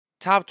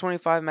Top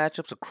 25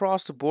 matchups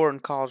across the board in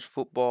college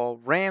football.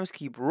 Rams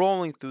keep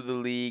rolling through the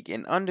league,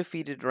 an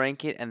undefeated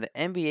rank it, and the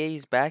NBA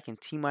is back in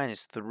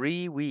T-minus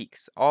 3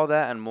 weeks. All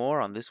that and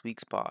more on this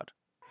week's pod.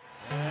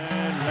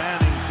 And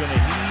Manning's going to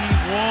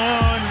heave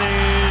one.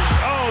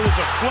 There's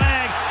a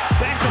flag.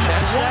 Back to the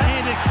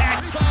one-handed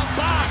catch. Rebound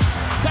box.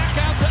 Back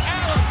out to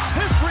Allen.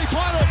 His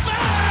three-pointer.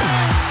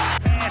 Bang!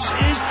 Pass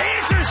is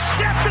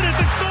intercepted at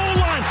the goal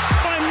line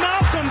by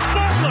Malcolm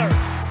Butler.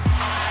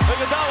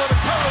 Iguodala to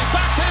Curry.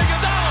 Back to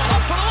Iguodala.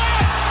 Up for the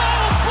layup.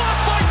 Oh,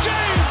 blocked by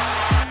James.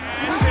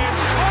 This is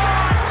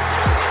hot.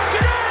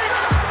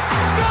 Diggs.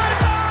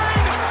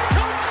 Sideline.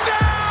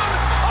 Touchdown.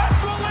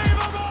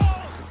 Unbelievable.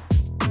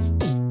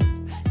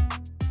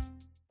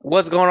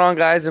 What's going on,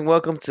 guys, and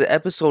welcome to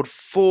episode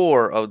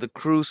 4 of the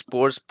Crew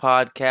Sports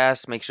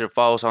Podcast. Make sure to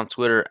follow us on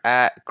Twitter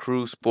at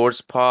Crew Sports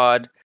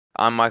Pod.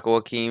 I'm Michael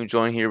Hakeem,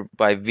 joined here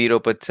by Vito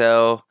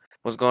Patel.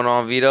 What's going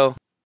on, Vito?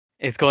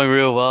 It's going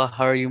real well.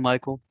 How are you,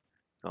 Michael?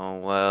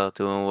 Doing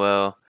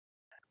well.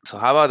 So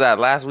how about that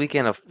last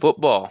weekend of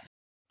football?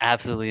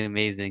 Absolutely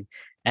amazing.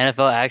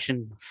 NFL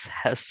action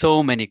has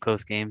so many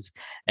close games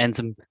and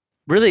some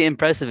really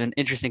impressive and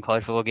interesting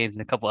college football games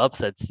and a couple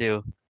upsets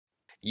too.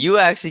 You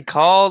actually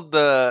called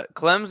the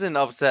Clemson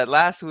upset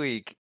last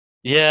week.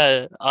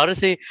 Yeah,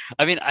 honestly,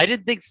 I mean, I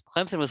didn't think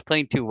Clemson was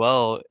playing too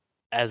well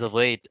as of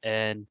late,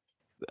 and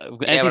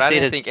Yeah, but I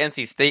didn't think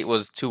NC State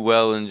was too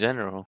well in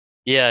general.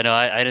 Yeah, no,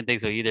 I didn't think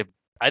so either.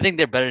 I think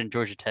they're better than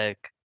Georgia Tech,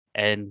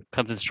 and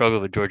Clemson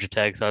struggled with Georgia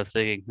Tech, so I was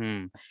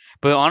thinking,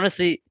 But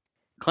honestly,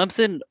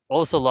 Clemson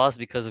also lost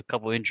because of a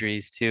couple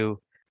injuries too.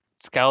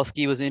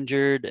 Skowski was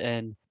injured,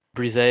 and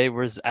Brise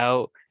was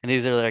out, and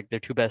these are like their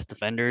two best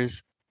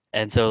defenders.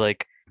 And so,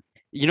 like,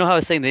 you know how I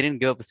was saying they didn't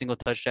give up a single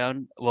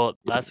touchdown? Well,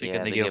 last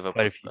weekend they gave up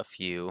quite a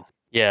few.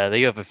 Yeah, they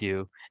gave up a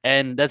few,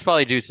 and that's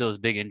probably due to those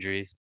big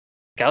injuries.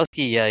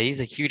 Skowski, yeah, he's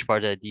a huge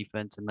part of that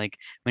defense, and like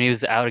when he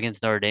was out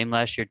against Notre Dame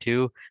last year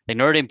too, like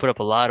Notre Dame put up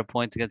a lot of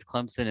points against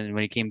Clemson, and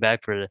when he came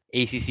back for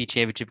the ACC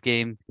championship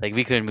game, like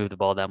we couldn't move the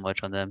ball that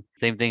much on them.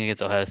 Same thing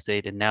against Ohio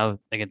State, and now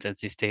against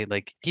NC State,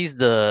 like he's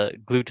the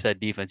glue to that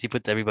defense. He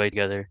puts everybody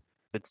together,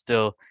 but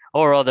still,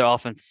 overall their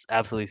offense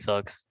absolutely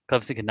sucks.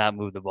 Clemson cannot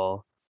move the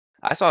ball.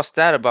 I saw a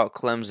stat about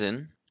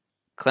Clemson.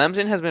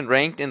 Clemson has been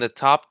ranked in the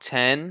top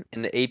 10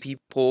 in the AP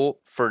poll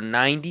for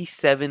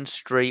 97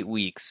 straight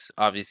weeks.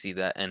 Obviously,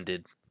 that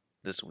ended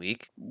this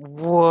week.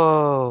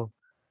 Whoa.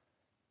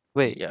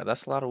 Wait. Yeah,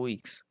 that's a lot of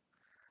weeks.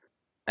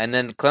 And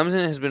then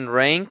Clemson has been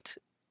ranked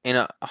in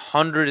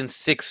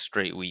 106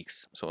 straight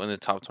weeks, so in the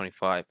top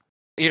 25.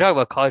 You're talking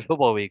about college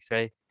football weeks,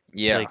 right?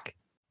 Yeah. Like,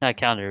 not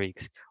calendar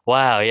weeks.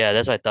 Wow, yeah,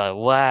 that's what I thought.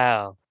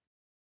 Wow.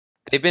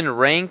 They've been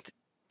ranked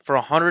for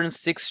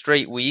 106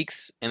 straight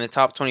weeks in the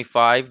top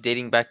 25,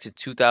 dating back to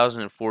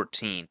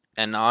 2014.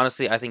 And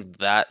honestly, I think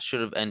that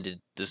should have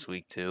ended this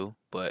week too.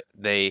 But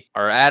they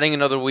are adding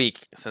another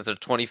week since they're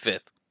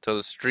 25th. So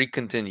the streak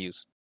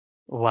continues.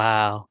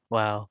 Wow.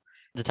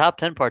 The top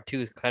 10 part too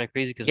is kind of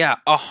crazy. Yeah,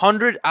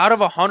 100 out of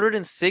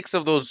 106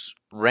 of those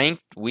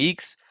ranked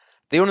weeks,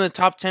 they were in the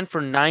top 10 for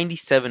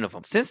 97 of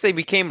them. Since they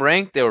became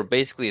ranked, they were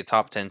basically a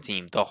top 10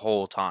 team the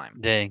whole time.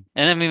 Dang.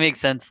 And I mean, it makes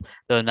sense,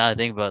 though, now I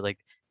think about it, like,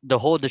 the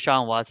whole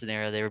Deshaun Watson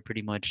era, they were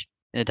pretty much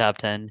in the top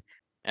 10.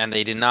 And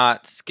they did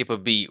not skip a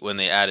beat when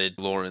they added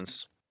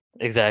Lawrence.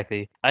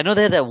 Exactly. I know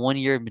they had that 1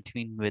 year in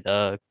between with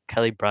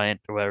Kelly Bryant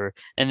or whatever,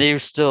 and they were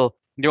still,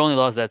 their only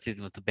loss that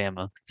season was to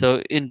Bama. So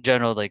in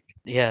general, like,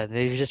 yeah,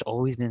 they've just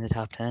always been in the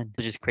top 10.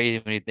 It's just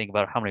crazy when you think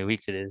about how many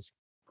weeks it is.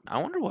 I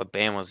wonder what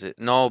Bama's it.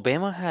 No,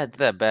 Bama had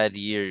that bad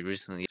year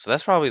recently, so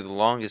that's probably the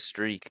longest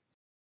streak.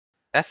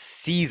 That's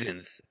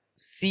seasons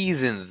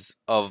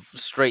of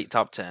straight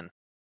top 10.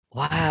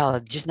 Wow,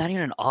 just not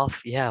even an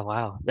off. Yeah,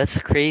 wow, that's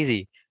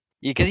crazy.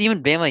 Because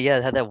even Bama, yeah,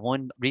 had that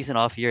one recent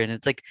off year, and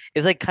it's like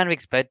kind of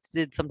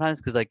expected sometimes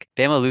because like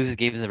Bama loses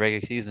games in the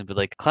regular season, but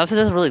like Clemson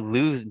doesn't really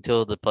lose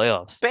until the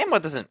playoffs. Bama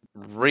doesn't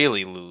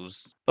really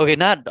lose. Okay,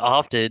 not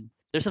often.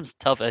 There's some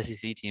tough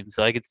SEC teams,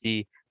 so I could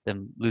see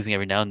them losing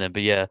every now and then.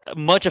 But yeah,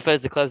 much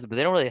offense to Clemson, but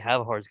they don't really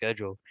have a hard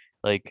schedule.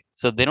 Like,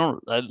 so they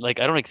don't I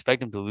don't expect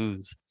them to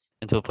lose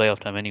until playoff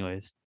time,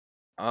 anyways.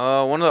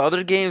 One of the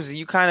other games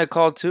you kind of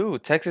called too,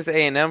 Texas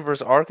A&M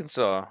versus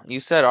Arkansas.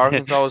 You said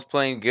Arkansas was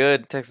playing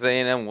good, Texas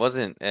A&M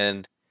wasn't,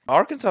 and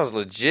Arkansas is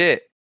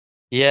legit.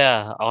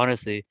 Yeah,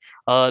 honestly.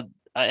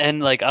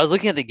 And like I was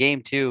looking at the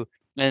game too,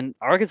 and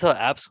Arkansas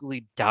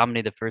absolutely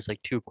dominated the first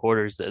like 2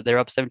 quarters. They're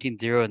up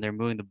 17-0 and they're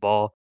moving the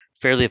ball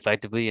fairly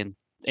effectively, and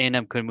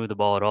A&M couldn't move the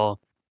ball at all.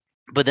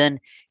 But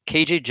then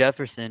KJ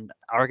Jefferson,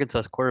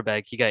 Arkansas's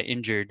quarterback, he got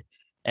injured,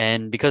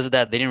 and because of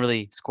that, they didn't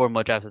really score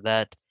much after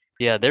that.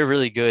 Yeah, they're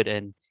really good,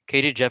 and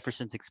KJ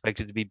Jefferson's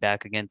expected to be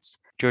back against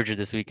Georgia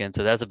this weekend,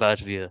 so that's about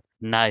to be a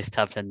nice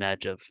top 10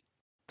 matchup.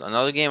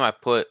 Another game I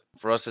put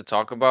for us to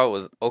talk about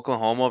was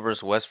Oklahoma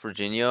versus West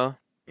Virginia.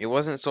 It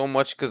wasn't so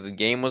much because the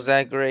game was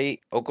that great.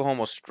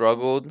 Oklahoma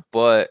struggled,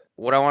 but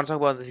what I want to talk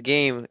about in this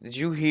game, did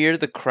you hear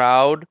the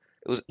crowd?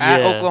 It was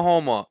at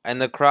Oklahoma,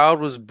 and the crowd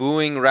was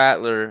booing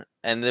Rattler,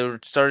 and they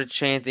started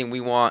chanting, "We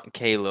want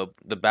Caleb,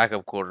 the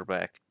backup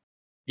quarterback."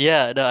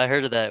 Yeah, no, I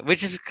heard of that,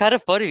 which is kind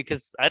of funny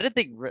because I didn't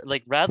think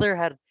like Rattler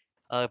had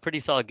a pretty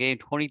solid game,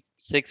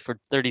 26 for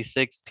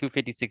 36,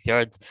 256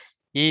 yards.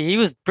 He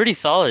was pretty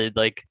solid.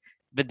 Like,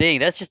 but dang,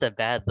 that's just a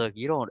bad look.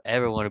 You don't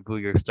ever want to boo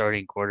your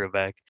starting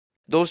quarterback.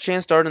 Those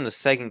chants started in the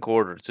second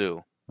quarter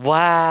too,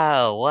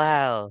 Wow,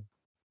 wow.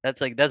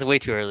 That's way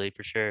too early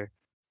for sure.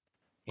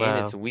 and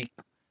it's Wow. week.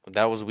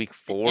 That was week And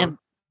 4.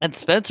 and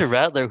Spencer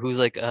Rattler, who's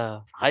like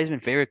a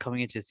Heisman favorite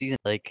coming into the season,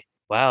 like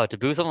wow, to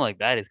boo something like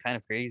that is kind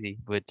of crazy.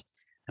 But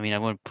I mean, I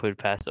wouldn't put it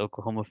past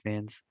Oklahoma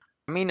fans.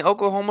 I mean,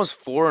 Oklahoma's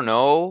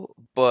 4-0,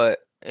 but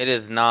it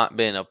has not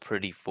been a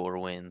pretty 4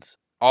 wins.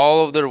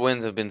 All of their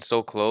wins have been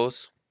so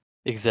close.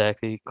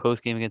 Exactly. Close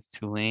game against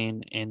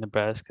Tulane and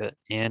Nebraska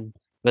and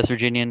West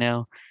Virginia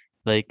now.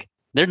 Like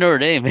they're Notre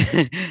Dame.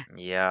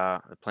 Yeah,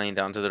 they're playing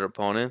down to their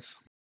opponents.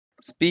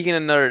 Speaking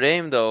of Notre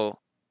Dame, though,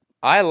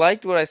 I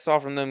liked what I saw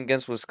from them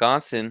against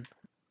Wisconsin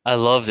I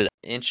loved it.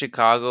 in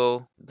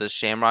Chicago, the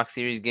Shamrock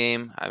Series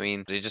game. I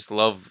mean, they just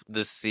love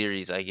this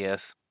series, I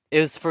guess. It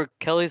was for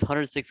Kelly's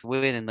 106th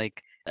win, and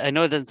like I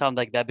know it doesn't sound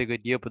like that big of a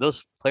deal, but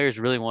those players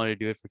really wanted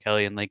to do it for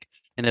Kelly. And like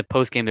in the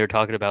post game, they were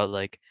talking about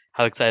like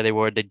how excited they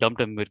were. They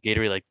dumped him with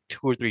Gatorade like 2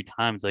 or 3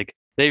 times. Like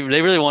they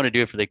really want to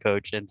do it for the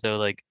coach, and so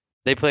like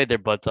they played their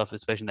butts off,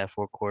 especially in that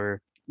fourth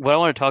quarter. What I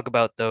want to talk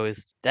about though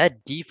is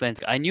that defense.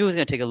 I knew it was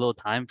gonna take a little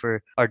time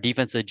for our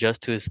defense to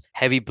adjust to his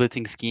heavy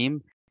blitzing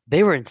scheme.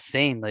 They were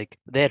insane. Like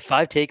they had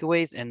 5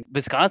 takeaways, and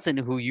Wisconsin,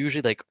 who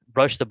usually like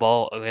rush the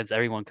ball against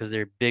everyone because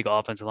they're big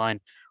offensive line,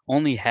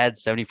 only had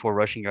 74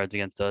 rushing yards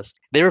against us.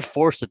 They were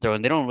forced to throw,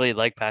 and they don't really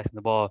like passing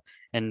the ball.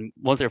 And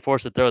once they're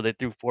forced to throw, they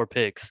threw 4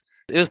 picks.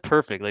 It was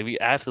perfect. Like we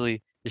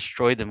absolutely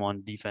destroyed them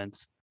on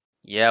defense.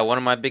 Yeah, one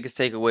of my biggest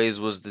takeaways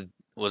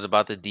was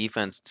about the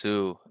defense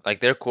too. Like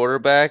their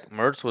quarterback,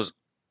 Mertz was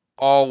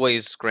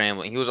always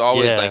scrambling. He was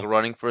always like Yeah.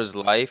 running for his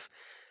life.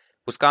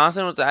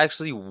 Wisconsin was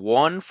actually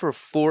 1 for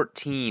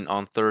 14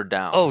 on third Oh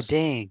downs.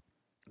 dang.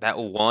 That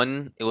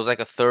one, it was like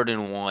a 3rd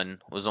and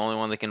 1 was the only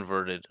one they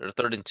converted, or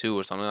 3rd and 2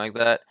 or something like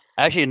that.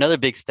 Actually, another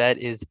big stat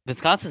is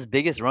Wisconsin's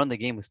biggest run of the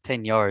game was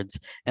 10 yards.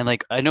 And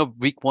like I know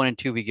week 1 and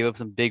 2 we gave up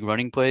some big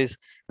running plays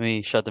and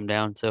we shut them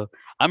down. So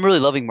I'm really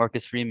loving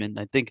Marcus Freeman.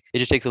 I think it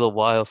just takes a little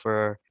while for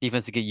our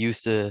defense to get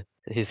used to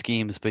his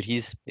schemes, but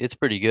it's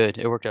pretty good.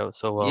 It worked out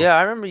so well. Yeah,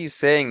 I remember you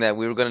saying that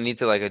we were gonna need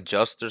to like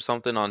adjust or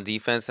something on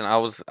defense, and I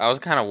was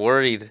kind of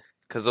worried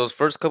because those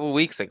first couple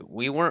weeks, like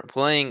we weren't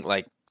playing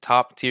like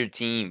top tier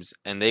teams,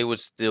 and they would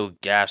still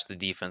gash the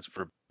defense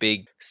for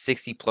big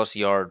 60+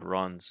 yard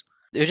runs.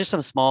 It was just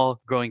some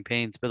small growing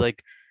pains, but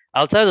like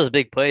outside of those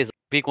big plays,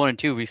 week 1 and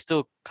 2, we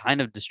still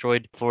kind of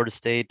destroyed Florida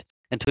State,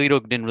 and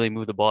Toledo didn't really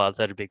move the ball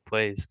outside of big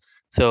plays.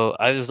 So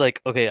I was like,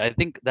 okay, I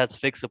think that's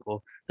fixable,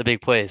 the big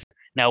plays.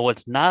 Now,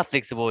 what's not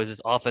fixable is this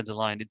offensive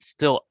line. It's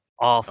still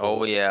Oh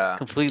awful, yeah,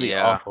 completely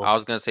yeah. I awful.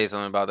 was gonna say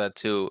something about that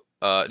too.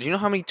 Do you know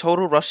how many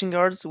total rushing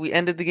yards we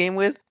ended the game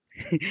with?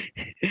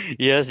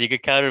 Yes, you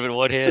could count it with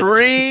one hand.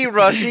 3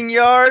 rushing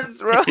yards,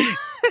 bro,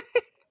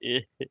 Yeah.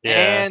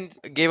 and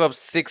gave up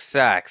 6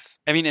 sacks.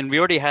 I mean, and we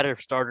already had our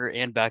starter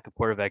and backup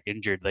quarterback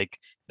injured. Like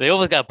they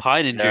almost got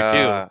Pine injured too.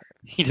 Yeah,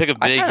 He took a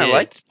I big kind of hit.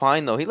 liked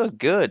Pine though. He looked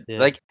good. Yeah.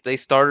 Like they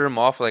started him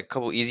off with, like a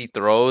couple easy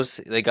throws.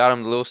 They got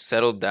him a little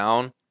settled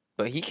down,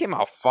 but he came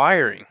out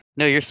firing.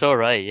 No, you're so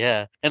right.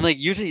 Yeah. And like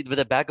usually with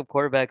the backup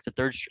quarterbacks,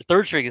 the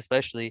third string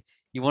especially,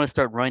 you want to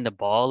start running the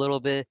ball a little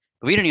bit.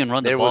 But we didn't even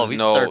run the ball. We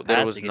started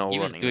There was passing it. no He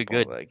was running the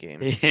doing ball good. that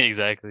game.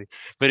 Exactly.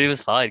 But it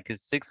was fine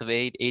because 6 of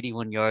 8,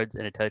 81 yards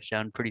and a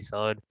touchdown, pretty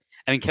solid.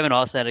 I mean, Kevin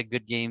Austin had a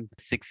good game,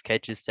 6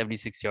 catches,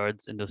 76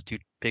 yards, and those 2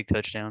 big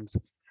touchdowns.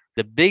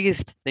 The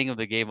biggest thing of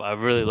the game I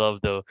really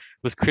loved though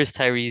was Chris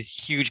Tyree's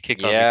huge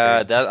kickoff Yeah,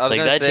 return. that I was Like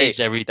gonna that say changed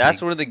everything.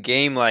 that's where the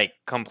game like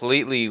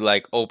completely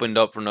like opened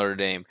up for Notre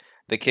Dame.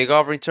 The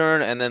kickoff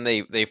return, and then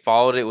they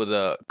followed it with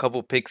a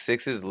couple pick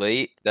sixes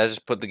late. That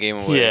just put the game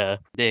away. Yeah,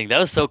 dang, that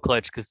was so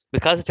clutch because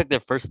Wisconsin took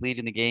their first lead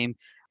in the game,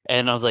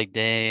 and I was like,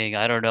 dang,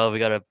 I don't know, we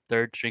got a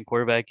third string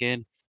quarterback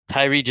in.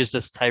 Tyree just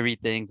does Tyree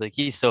things, like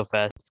he's so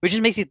fast, which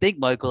just makes you think,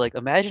 Michael. Like,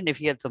 imagine if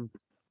he had some,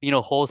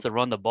 holes to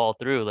run the ball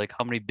through, like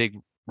how many big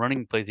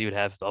running plays he would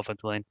have with the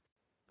offensive line.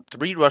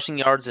 3 rushing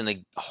yards in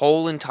a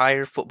whole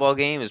entire football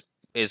game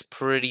is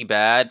pretty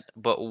bad.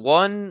 But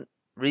one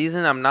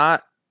reason I'm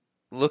not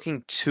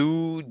looking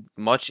too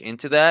much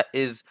into that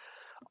is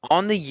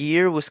on the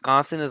year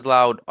Wisconsin has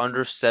allowed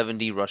under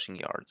 70 rushing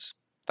yards.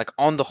 Like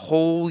on the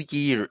whole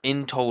year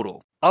in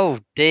total. Oh,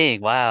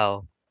 dang,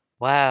 wow,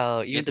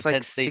 wow, even the It's Penn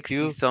like State 60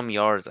 too. some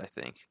yards, I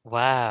think.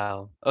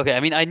 Wow. Okay, I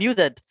mean, I knew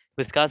that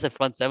Wisconsin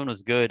front seven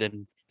was good,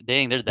 and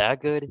dang, they're that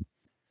good.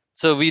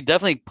 So we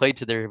definitely played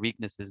to their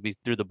weaknesses. We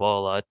threw the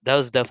ball a lot. That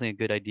was definitely a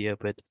good idea,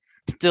 but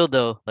still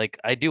though, like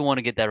I do want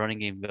to get that running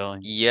game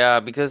going. Yeah,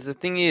 because the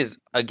thing is,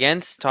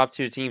 against top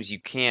tier teams,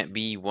 you can't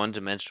be one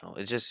dimensional.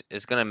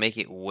 It's gonna make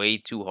it way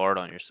too hard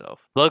on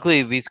yourself.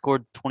 Luckily, we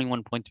scored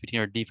 21 points between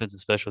our defense and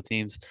special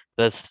teams.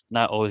 That's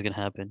not always gonna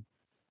happen.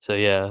 So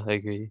yeah, I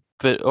agree.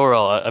 But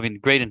overall, I mean,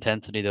 great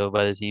intensity though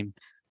by the team.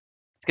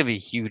 It's gonna be a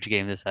huge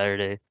game this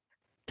Saturday.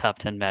 Top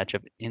 10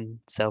 matchup in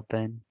South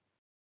Bend.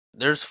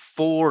 There's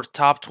 4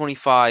 top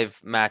 25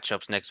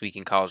 matchups next week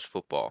in college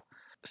football.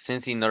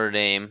 Cincy Notre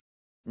Dame.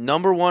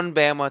 Number 1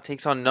 Bama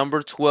takes on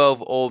number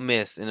 12 Ole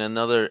Miss in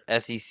another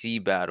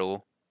SEC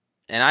battle.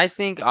 And I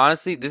think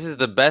honestly this is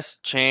the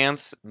best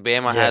chance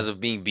Bama Yeah. has of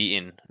being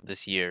beaten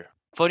this year.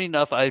 Funny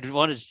enough, I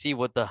wanted to see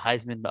what the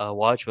Heisman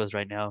watch was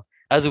right now.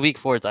 As of week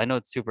 4, I know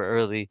it's super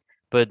early,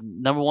 but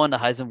number one, the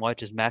Heisman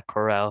watch is Matt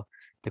Corral,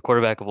 the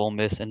quarterback of Ole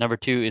Miss, and number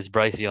two is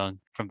Bryce Young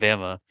from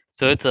Bama.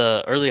 So it's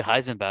a early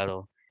Heisman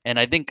battle, and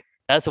I think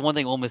that's the one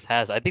thing Ole Miss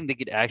has. I think they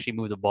could actually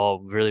move the ball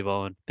really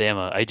well in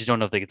Bama. I just don't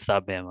know if they could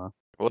stop Bama.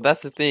 Well,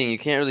 that's the thing. You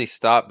can't really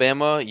stop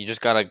Bama. You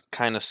just got to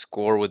kind of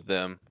score with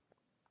them.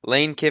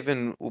 Lane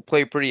Kiffin will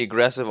play pretty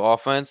aggressive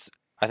offense.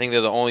 I think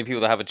they're the only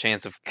people that have a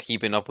chance of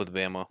keeping up with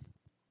Bama.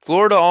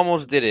 Florida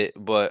almost did it,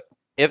 but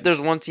if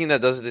there's one team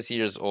that does it this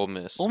year, it's Ole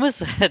Miss. Ole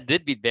Miss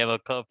did beat Bama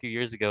a few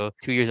years ago,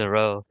 2 years in a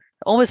row.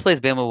 Ole Miss plays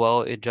Bama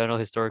well in general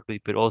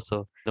historically, but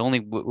also the only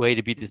way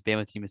to beat this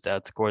Bama team is to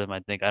outscore them. I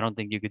think. I don't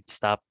think you could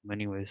stop them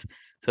anyways.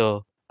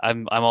 So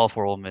I'm all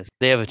for Ole Miss.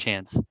 They have a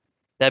chance.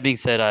 That being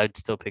said, I'd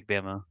still pick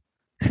Bama.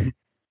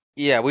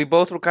 Yeah, we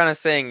both were kind of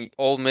saying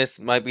Ole Miss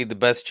might be the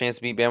best chance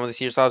to beat Bama this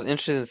year, so I was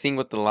interested in seeing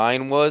what the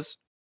line was.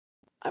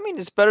 I mean,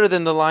 it's better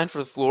than the line for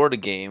the Florida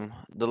game.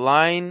 The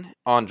line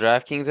on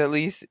DraftKings, at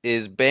least,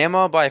 is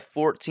Bama by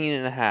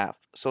 14.5.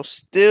 So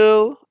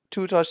still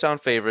 2 touchdown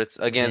favorites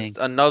Dang. against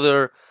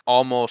another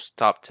almost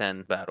top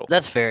 10 battle.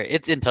 That's fair.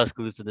 It's in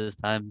Tuscaloosa this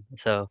time,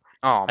 so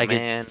Oh, I could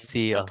man.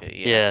 see.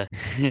 Okay, yeah.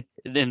 Yeah,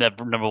 in that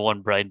number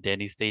one Bryant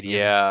Denny Stadium.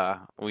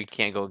 Yeah, we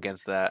can't go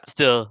against that.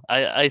 Still,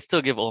 I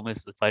still give Ole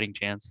Miss the fighting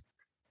chance,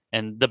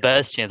 and the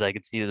best chance I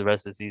could see the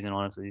rest of the season,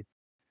 honestly.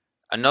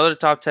 Another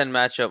top 10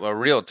 matchup, a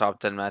real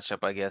top 10 matchup,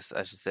 I guess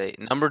I should say.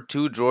 Number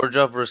 2,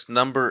 Georgia versus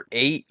number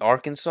 8,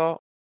 Arkansas.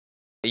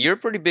 You're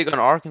pretty big on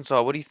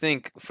Arkansas. What do you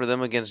think for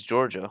them against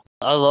Georgia?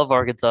 I love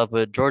Arkansas,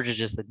 but Georgia's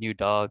just a new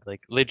dog.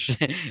 Like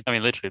literally, I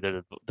mean, literally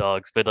they're the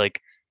dogs, but like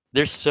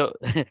they're so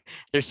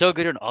they're so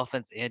good on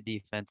offense and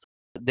defense.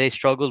 They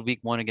struggled week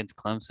 1 against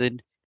Clemson.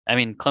 I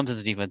mean,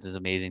 Clemson's defense is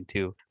amazing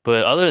too.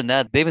 But other than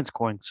that, they've been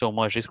scoring so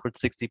much. They scored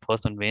 60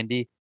 plus on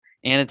Vandy,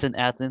 and it's in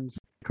Athens.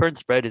 Current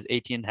spread is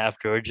 18.5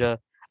 Georgia.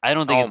 I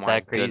don't think Oh it's my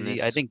that crazy.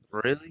 goodness.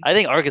 Really? I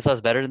think Arkansas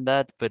is better than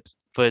that,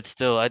 but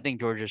still, I think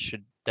Georgia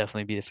should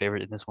definitely be the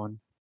favorite in this one.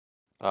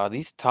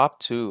 These top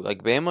 2,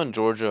 like Bama and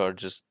Georgia, are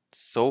just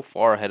so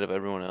far ahead of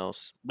everyone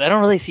else. I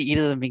don't really see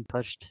either of them being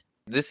touched.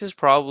 This is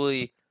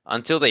probably,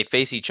 until they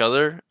face each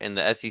other in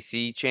the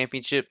SEC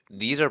championship,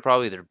 these are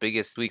probably their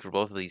biggest week for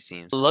both of these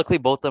teams. Luckily,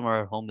 both of them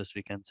are at home this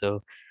weekend,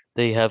 so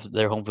they have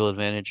their home field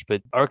advantage.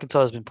 But Arkansas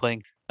has been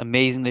playing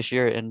amazing this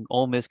year, and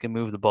Ole Miss can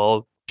move the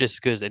ball just as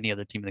good as any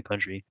other team in the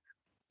country.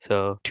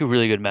 So, two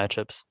really good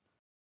matchups.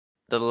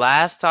 The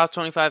last top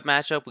 25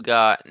 matchup, we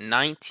got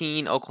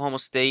 19 Oklahoma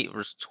State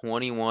versus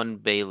 21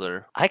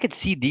 Baylor. I could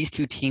see these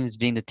two teams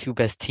being the two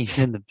best teams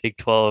in the Big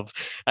 12.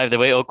 The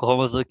way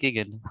Oklahoma's looking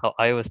and how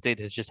Iowa State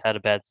has just had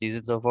a bad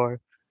season so far.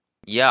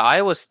 Yeah,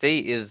 Iowa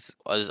State is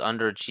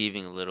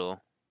underachieving a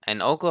little.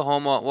 And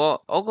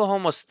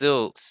Oklahoma's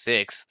still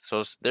 6th,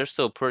 so they're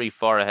still pretty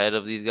far ahead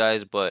of these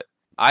guys, but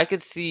I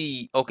could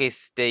see OK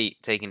State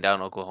taking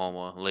down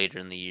Oklahoma later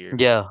in the year.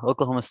 Yeah,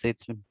 Oklahoma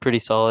State's been pretty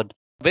solid.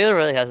 Baylor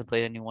really hasn't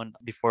played anyone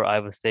before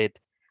Iowa State,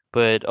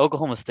 but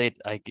Oklahoma State,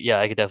 I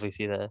could definitely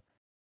see that.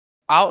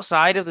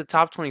 Outside of the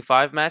top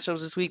 25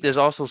 matchups this week, there's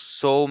also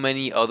so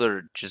many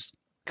other just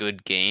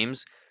good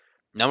games.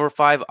 Number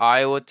 5,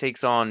 Iowa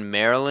takes on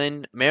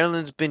Maryland.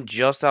 Maryland's been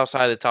just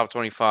outside the top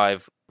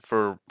 25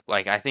 for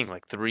I think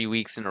 3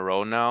 weeks in a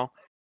row now.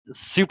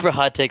 Super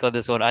hot take on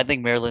this one. I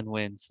think Maryland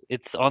wins.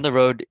 It's on the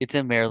road. It's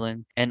in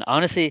Maryland. And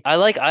honestly, I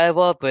like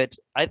Iowa, but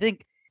I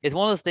think it's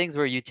one of those things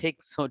where you take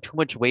too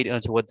much weight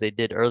onto what they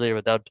did earlier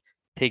without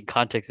taking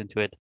context into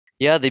it.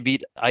 Yeah, they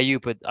beat IU,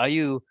 but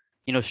IU,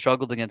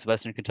 struggled against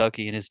Western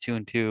Kentucky and is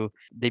 2-2.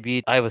 They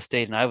beat Iowa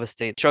State, and Iowa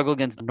State struggled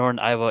against Northern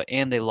Iowa,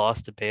 and they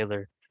lost to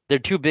Baylor. Their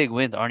two big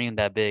wins aren't even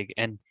that big.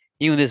 And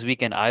even this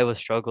weekend, Iowa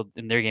struggled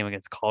in their game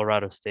against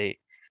Colorado State.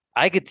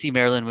 I could see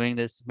Maryland winning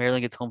this.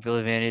 Maryland gets home field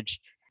advantage.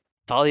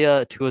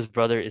 Talia Tua's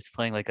brother is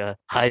playing like a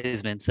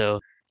Heisman, so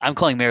I'm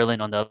calling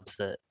Maryland on the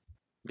upset.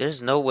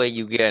 There's no way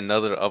you get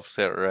another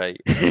upset right.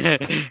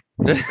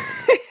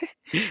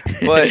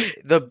 But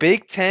the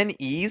Big Ten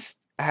East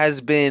has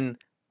been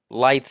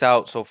lights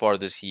out so far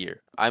this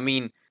year. I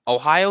mean,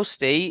 Ohio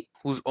State,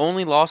 whose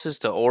only losses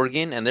to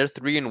Oregon, and they're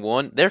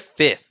 3-1, they're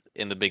 5th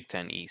in the Big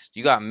Ten East.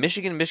 You got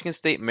Michigan, Michigan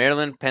State,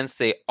 Maryland, Penn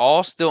State,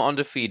 all still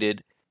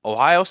undefeated.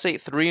 Ohio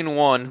State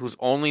 3-1, whose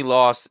only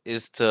loss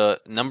is to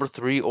number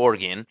 3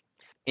 Oregon.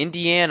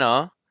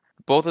 Indiana,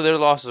 both of their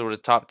losses were to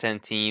top 10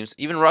 teams.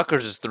 Even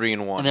Rutgers is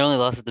 3-1. And they only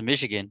lost it to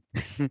Michigan.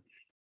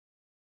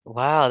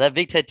 Wow, that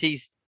Big Ten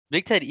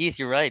East,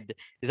 you're right.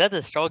 Is that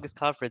the strongest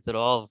conference at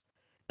all?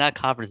 Not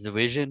conference,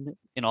 division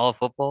in all of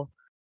football?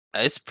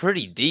 It's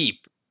pretty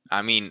deep.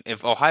 I mean,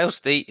 if Ohio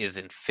State is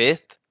in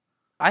 5th,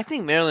 I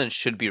think Maryland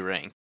should be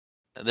ranked.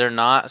 They're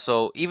not.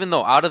 So even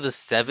though out of the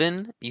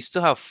 7, you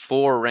still have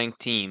 4 ranked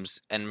teams,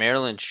 and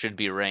Maryland should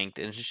be ranked,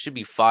 and it should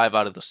be 5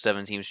 out of the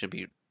 7 teams should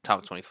be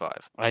top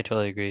 25. I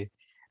totally agree.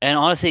 And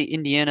honestly,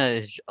 Indiana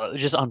is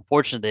just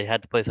unfortunate they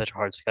had to play such a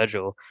hard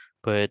schedule.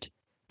 But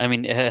I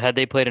mean, had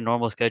they played a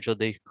normal schedule,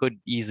 they could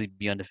easily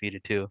be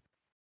undefeated too.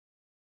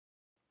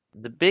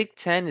 The Big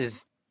Ten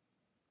is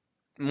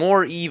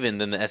more even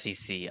than the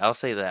SEC. I'll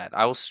say that.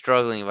 I was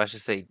struggling if I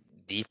should say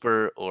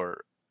deeper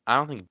or I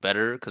don't think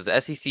better because the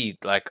SEC,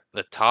 like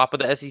the top of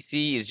the SEC,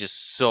 is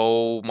just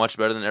so much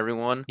better than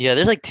everyone. Yeah,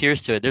 there's like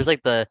tiers to it. There's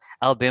like the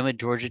Alabama,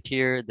 Georgia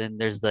tier. Then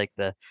there's like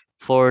the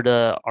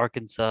Florida,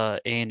 Arkansas,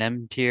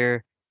 A&M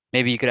tier.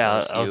 Maybe you could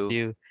add LSU,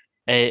 LSU,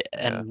 yeah.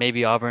 and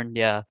maybe Auburn.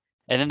 Yeah,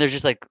 and then there's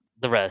just like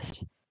the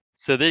rest.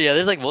 So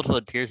there's like multiple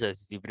tiers to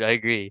SEC. But I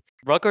agree.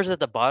 Rutgers is at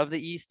the bottom of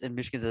the East and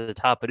Michigan's at the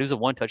top. But it was a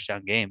one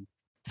touchdown game.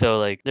 So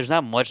like, there's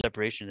not much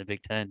separation in the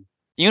Big Ten.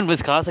 Even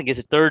Wisconsin gets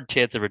a third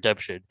chance of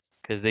redemption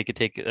because they could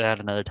take out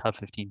another top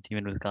 15 team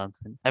in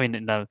Wisconsin. I mean,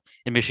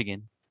 in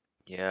Michigan.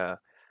 Yeah.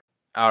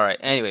 All right.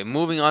 Anyway,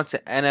 moving on to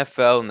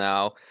NFL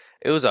now.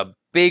 It was a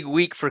big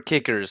week for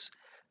kickers.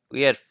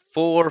 We had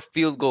 4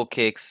 field goal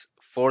kicks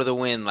for the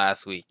win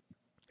last week.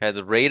 Had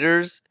the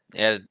Raiders,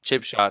 they had a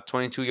chip shot,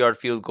 22-yard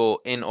field goal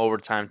in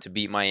overtime to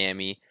beat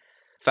Miami.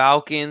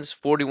 Falcons,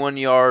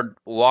 41-yard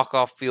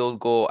walk-off field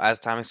goal as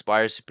time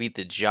expires to beat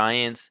the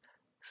Giants.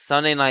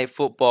 Sunday Night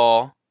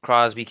Football,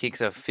 Crosby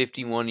kicks a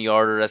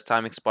 51-yarder as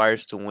time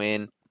expires to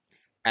win.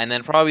 And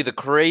then probably the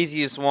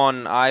craziest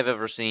one I've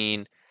ever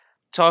seen,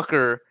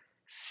 Tucker,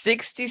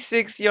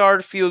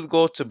 66-yard field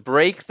goal to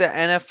break the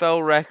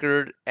NFL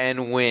record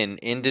and win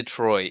in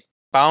Detroit.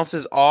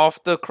 Bounces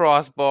off the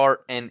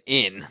crossbar and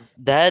in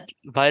That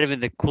might have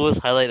been the coolest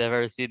highlight I've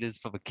ever seen is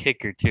from a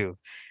kicker too.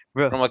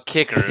 Bro. from a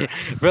kicker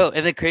Bro,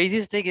 and the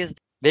craziest thing is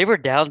they were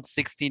down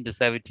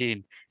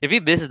 16-17. If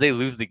he misses, they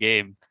lose the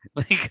game.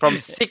 Like from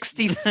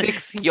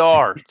 66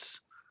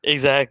 yards.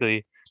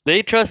 exactly.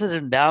 They trusted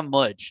him that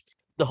much.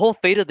 The whole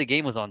fate of the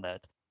game was on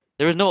that.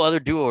 There was no other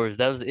do-overs.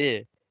 That was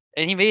it.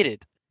 And he made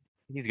it.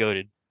 He's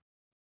goated.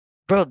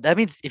 Bro, that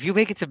means if you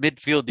make it to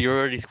midfield, you're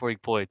already scoring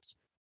points.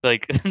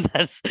 Like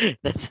that's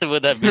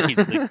what that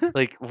means.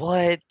 Like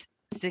what?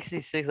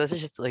 66? That's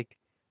just like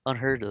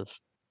unheard of.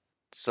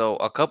 So,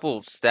 a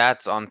couple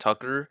stats on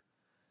Tucker.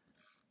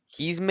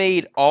 He's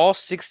made all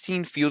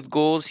 16 field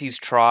goals he's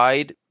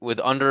tried with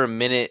under a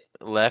minute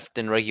left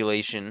in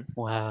regulation.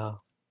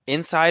 Wow.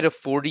 Inside of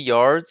 40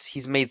 yards,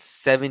 he's made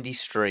 70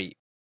 straight,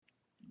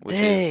 which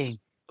is Dang.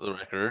 the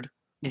record.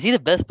 Is he the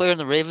best player in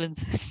the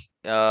Ravens?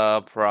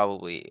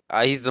 Probably.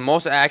 He's the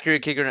most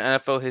accurate kicker in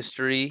NFL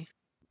history,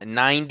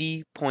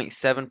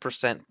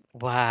 90.7%.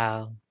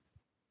 Wow.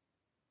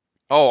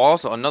 Oh,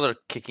 also another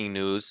kicking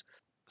news.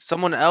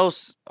 Someone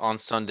else on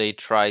Sunday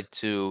tried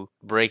to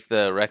break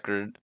the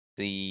record.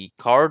 The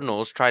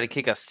Cardinals tried to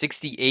kick a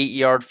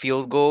 68-yard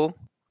field goal,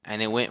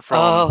 and it went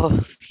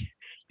from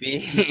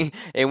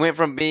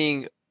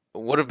being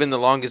would have been the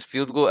longest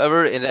field goal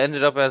ever. It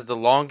ended up as the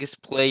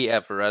longest play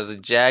ever, as the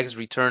Jags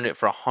returned it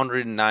for a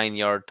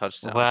 109-yard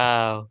touchdown.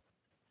 Wow.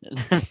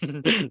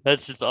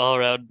 That's just all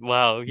around.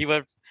 Wow.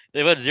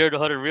 They went 0 to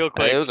 100 real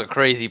quick. It was a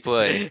crazy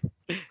play.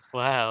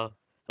 Wow.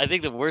 I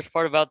think the worst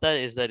part about that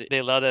is that they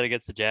allowed that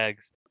against the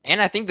Jags. And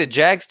I think the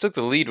Jags took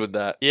the lead with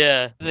that.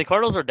 Yeah. The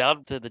Cardinals were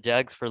down to the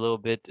Jags for a little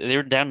bit. They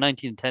were down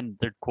 19-10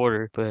 third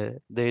quarter, but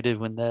they did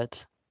win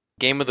that.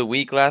 Game of the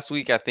week last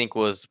week, I think,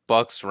 was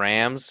Bucks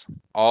Rams.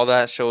 All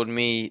that showed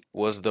me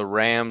was the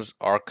Rams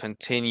are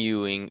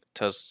continuing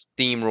to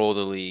steamroll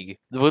the league.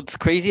 What's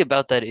crazy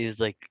about that is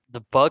like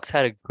the Bucks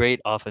had a great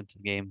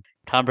offensive game.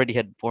 Tom Brady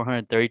had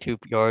 432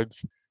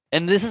 yards,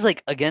 and this is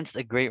like against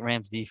a great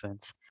Rams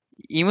defense.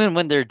 Even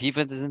when their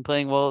defense isn't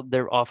playing well,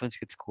 their offense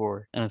could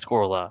score and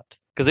score a lot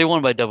because they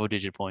won by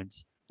double-digit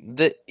points.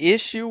 The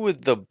issue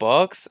with the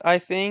Bucks, I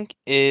think,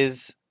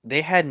 is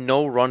they had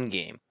no run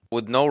game.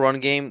 With no run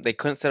game, they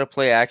couldn't set up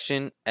play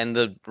action, and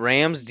the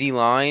Rams D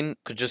line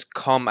could just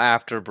come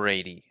after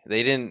Brady.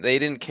 They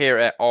didn't care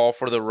at all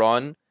for the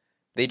run.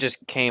 They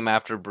just came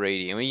after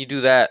Brady. And when you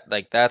do that,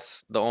 like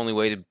that's the only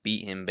way to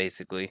beat him,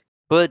 basically.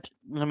 But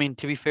I mean,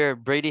 to be fair,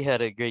 Brady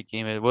had a great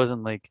game. It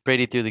wasn't like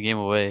Brady threw the game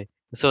away.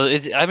 So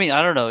I mean,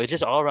 I don't know. It's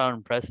just all around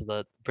impressive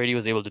that Brady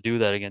was able to do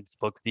that against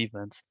Bucks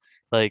defense.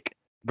 Like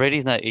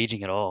Brady's not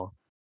aging at all.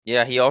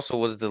 Yeah, he also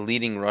was the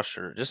leading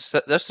rusher. Just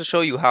to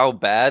show you how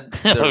bad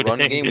their Oh, run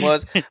dang. game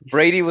was,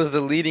 Brady was the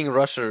leading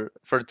rusher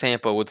for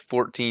Tampa with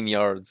 14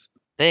 yards.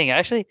 Dang,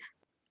 actually,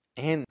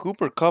 And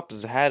Cooper Kupp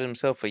has had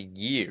himself a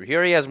year. He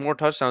already has more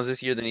touchdowns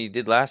this year than he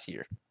did last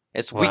year.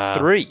 It's week wow.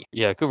 3.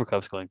 Yeah, Cooper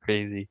Cup's going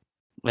crazy.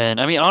 Man,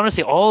 I mean,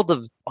 honestly, all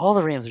the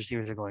Rams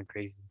receivers are going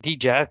crazy.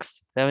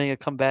 D-Jax having a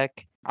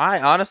comeback. I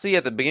honestly,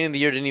 at the beginning of the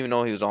year, didn't even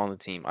know he was on the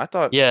team. I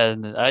thought, Yeah,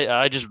 and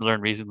I just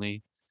learned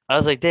recently. I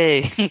was like,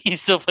 dang,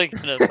 he's still playing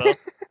in the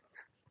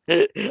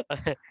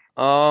NFL.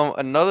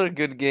 another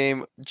good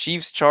game,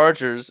 Chiefs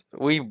Chargers.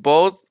 We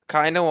both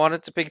kind of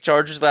wanted to pick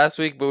Chargers last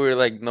week, but we were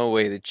like, no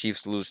way, the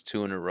Chiefs lose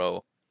 2 in a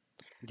row.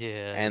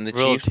 Yeah, And the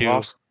roll Chiefs two.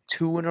 lost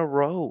 2 in a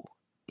row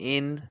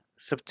in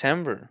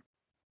September.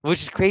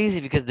 Which is crazy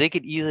because they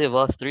could easily have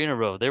lost 3 in a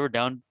row. They were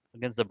down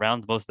against the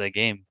Browns most of that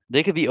game.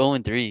 They could be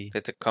 0-3.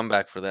 It's a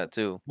comeback for that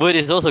too. But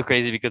it's also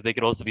crazy because they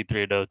could also be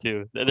 3-0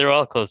 too. They're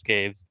all close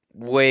games.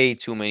 Way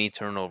too many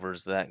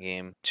turnovers that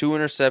game. 2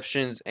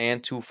 interceptions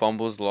and 2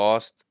 fumbles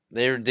lost.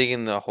 They're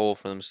digging the hole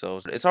for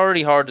themselves. It's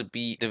already hard to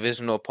beat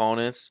divisional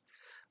opponents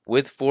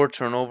with 4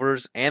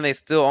 turnovers, and they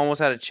still almost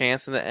had a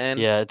chance in the end.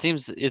 Yeah, it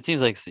seems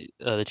like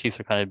the Chiefs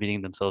are kind of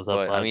beating themselves up a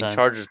But lot I of mean, times.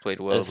 Chargers played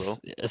well though.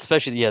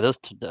 Especially, yeah, those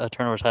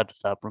turnovers had to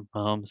stop from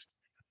Mahomes.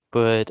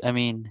 But I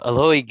mean,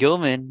 Aloy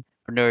Gilman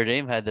for Notre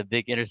Dame had the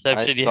big I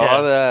interception. saw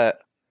Yeah, that.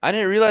 I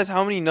didn't realize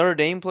how many Notre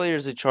Dame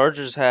players the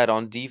Chargers had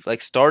on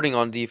like starting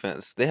on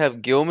defense. They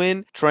have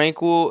Gilman,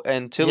 Tranquil,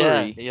 and yeah,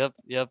 Tillery.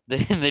 yep.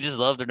 They just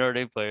love their Notre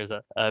Dame players.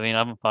 I mean,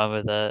 I'm fine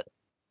with that.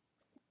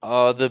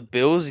 The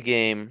Bills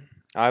game,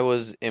 I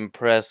was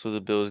impressed with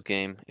the Bills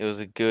game. It was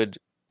a good,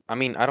 I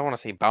mean, I don't want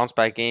to say bounce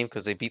back game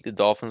because they beat the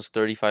Dolphins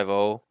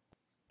 35-0,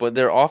 but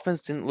their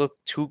offense didn't look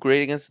too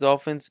great against the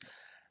Dolphins.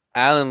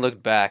 Allen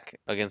looked back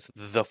against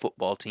the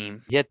football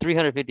team. He had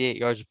 358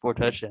 yards and 4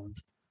 touchdowns,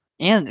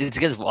 and it's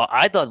against.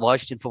 I thought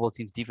Washington football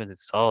team's defense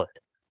is solid.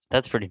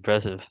 That's pretty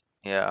impressive.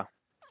 Yeah.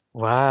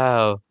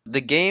 Wow.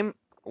 The game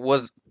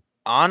was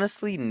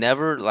honestly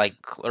never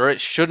or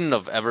it shouldn't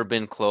have ever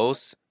been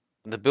close.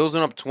 The Bills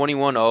went up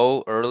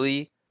 21-0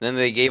 early, then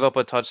they gave up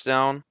a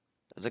touchdown.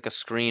 It was like a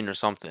screen or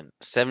something.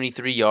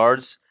 73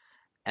 yards.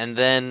 And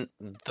then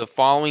the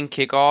following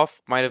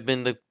kickoff might have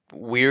been the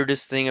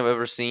weirdest thing I've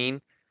ever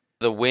seen.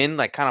 The wind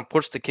kind of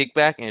pushed the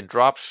kickback and it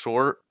dropped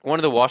short. One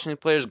of the Washington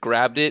players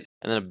grabbed it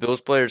and then a Bills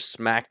player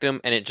smacked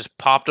him and it just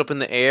popped up in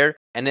the air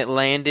and it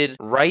landed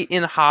right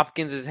in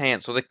Hopkins'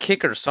 hand. So the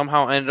kicker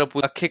somehow ended up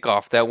with a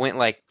kickoff that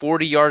went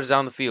 40 yards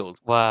down the field.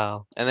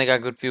 Wow. And they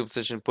got good field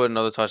position, put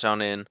another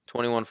touchdown in,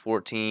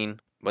 21-14.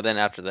 But then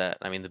after that,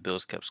 I mean, the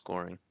Bills kept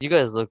scoring. You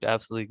guys looked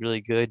absolutely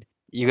really good.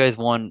 You guys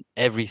won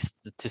every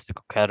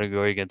statistical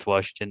category against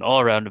Washington,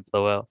 all around a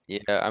blowout.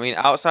 Yeah, I mean,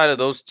 outside of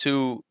those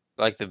two,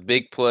 the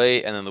big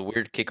play and then the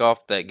weird kickoff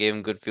that gave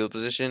him good field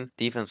position,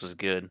 defense was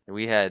good.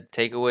 We had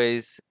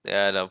takeaways, they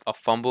had a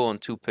fumble and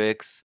 2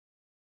 picks.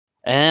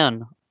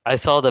 And I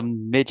saw that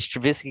Mitch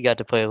Trubisky got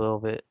to play a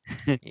little bit.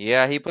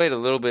 Yeah, he played a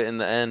little bit in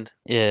the end.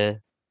 Yeah.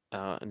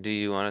 Do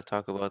you want to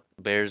talk about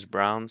Bears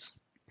Browns?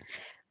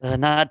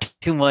 Not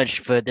too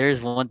much, but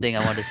there's one thing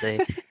I want to say.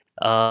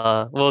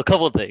 Well, a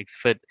couple of things,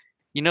 but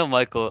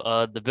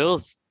Michael, the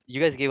Bills, you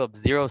guys gave up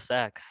 0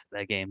 sacks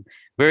that game.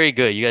 Very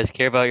good. You guys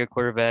care about your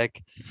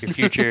quarterback, your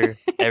future,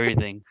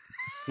 everything.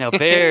 Now,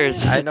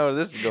 Bears, I know where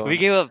this is going. we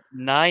gave up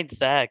 9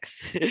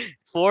 sacks,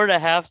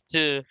 4.5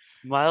 to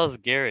Miles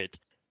Garrett,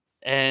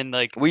 and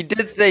we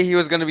did say he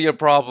was going to be a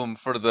problem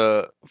for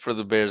the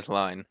Bears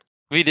line.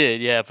 we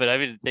did, yeah, but I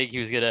didn't think he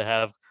was gonna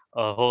have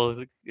a whole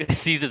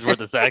season's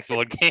worth of sacks in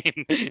one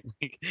game.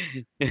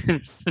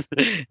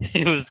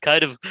 It was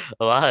kind of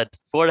a lot.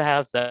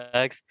 4.5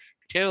 sacks.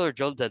 Chandler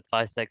Jones had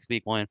 5 sacks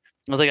week 1. I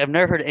was like, I've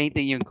never heard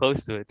anything even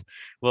close to it.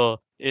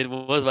 Well, it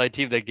was my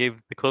team that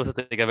gave the closest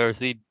thing I've ever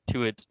seen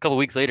to it a couple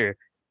weeks later.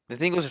 The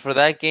thing was, for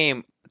that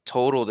game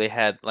total, they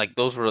had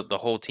those were the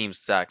whole team's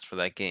sacks for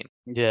that game.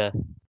 Yeah.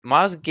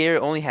 Myles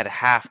Garrett only had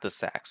half the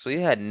sacks, so he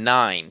had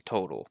 9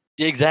 total.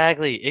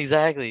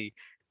 Exactly.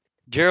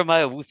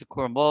 Jeremiah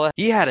Wusu-Koramoah.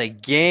 He had a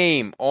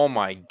game. Oh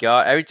my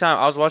god! Every time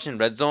I was watching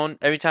Red Zone,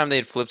 every time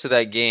they'd flip to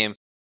that game,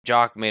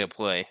 Jock made a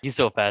play. He's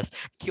so fast.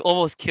 He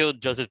almost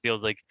killed Justin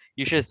Fields.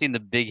 You should have seen the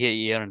big hit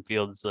he had on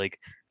Fields.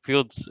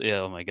 Fields, yeah,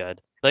 oh my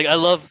god. I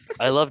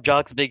love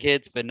Jock's big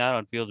hits, but not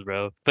on Fields,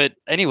 bro. But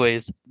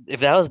anyways, if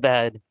that was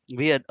bad,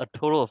 we had a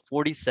total of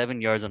 47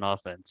 yards on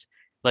offense.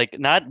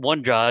 Not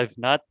one drive,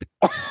 not the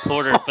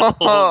quarter, but the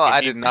whole game.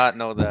 I did not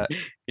know that.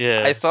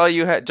 Yeah. I saw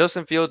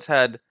Justin Fields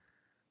had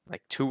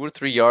 2 or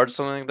 3 yards,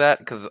 something like that,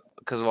 because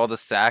of all the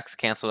sacks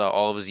canceled out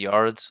all of his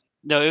yards.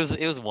 No, it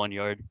was 1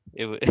 yard.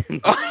 It was.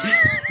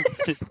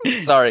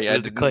 Sorry, I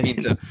didn't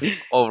mean to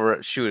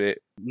overshoot it.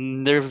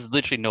 There was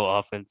literally no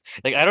offense.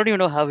 I don't even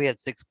know how we had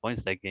 6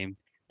 points that game.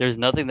 There's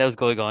nothing that was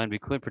going on. We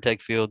couldn't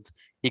protect Fields.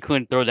 He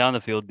couldn't throw down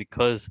the field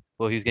because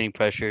he was getting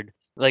pressured.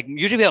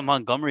 Usually we have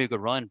Montgomery who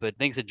could run, but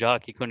thanks to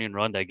Jock, he couldn't even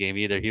run that game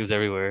either. He was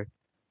everywhere.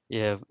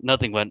 Yeah,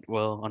 nothing went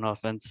well on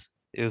offense.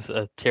 It was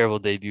a terrible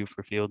debut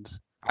for Fields.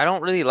 I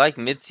don't really like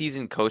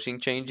mid-season coaching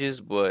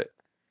changes, but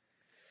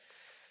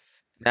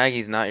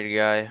Nagy's not your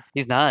guy.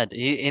 He's not.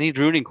 He's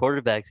ruining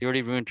quarterbacks. He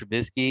already ruined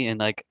Trubisky,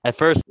 and at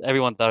first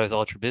everyone thought it was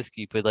all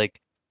Trubisky, but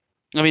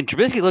I mean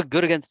Trubisky looked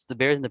good against the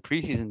Bears in the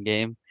preseason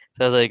game.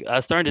 So I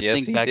was starting to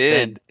think back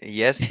then.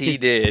 Yes, he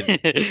did.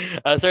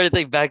 I was starting to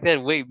think back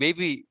then, wait,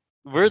 maybe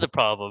we're the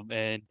problem,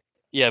 and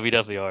yeah, we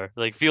definitely are.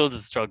 Fields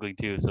is struggling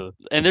too,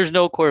 and there's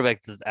no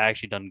quarterback that's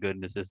actually done good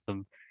in the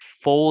system.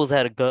 Foles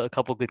had a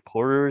couple good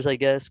quarters, I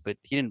guess, but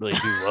he didn't really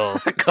do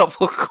well. A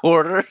couple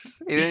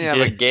quarters? He didn't have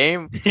a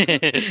game?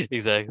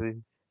 Exactly.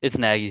 It's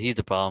Nagy. He's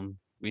the problem.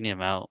 We need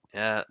him out.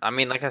 Yeah, I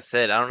mean, like I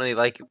said, I don't really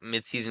like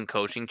mid-season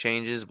coaching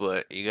changes,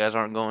 but you guys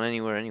aren't going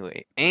anywhere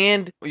anyway.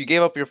 And you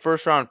gave up your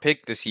first-round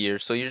pick this year,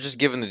 so you're just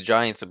giving the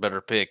Giants a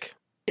better pick.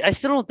 I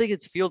still don't think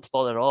it's Fields'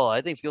 fault at all.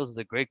 I think Fields is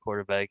a great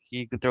quarterback.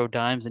 He can throw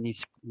dimes and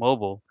he's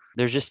mobile.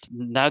 There's just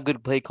not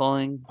good play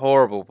calling.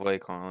 Horrible play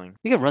calling.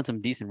 We could run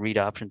some decent read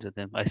options with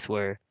him, I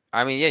swear.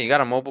 I mean, yeah, you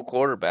got a mobile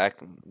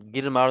quarterback.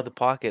 Get him out of the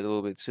pocket a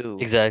little bit too.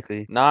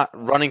 Exactly. Not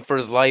running for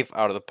his life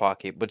out of the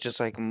pocket, but just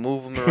like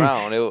move him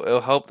around. It'll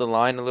help the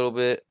line a little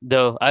bit.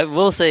 Though I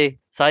will say,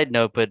 side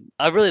note, but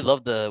I really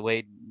love the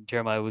way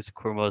Jeremiah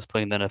Owusu-Koramoah is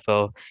playing in the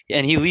NFL,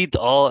 and he leads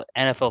all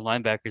NFL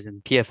linebackers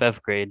in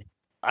PFF grade.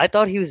 I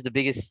thought he was the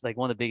biggest, like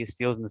one of the biggest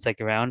steals in the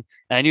second round,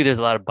 and I knew there's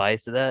a lot of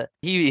bias to that.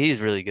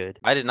 He's really good.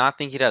 I did not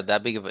think he'd have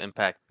that big of an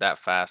impact that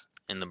fast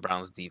in the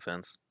Browns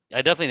defense.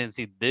 I definitely didn't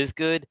see this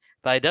good,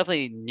 but I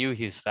definitely knew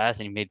he was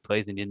fast and he made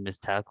plays and didn't miss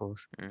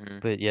tackles.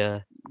 But yeah,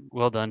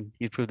 well done.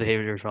 You proved the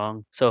haters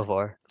wrong so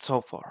far.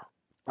 So far.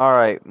 All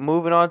right,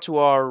 moving on to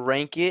our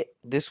rank it.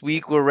 This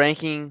week we're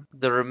ranking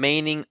the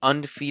remaining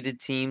undefeated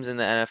teams in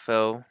the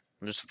NFL.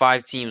 There's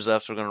 5 teams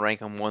left. So we're going to rank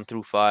them 1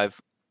 through 5.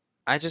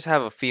 I just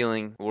have a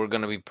feeling we're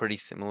going to be pretty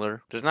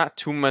similar. There's not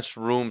too much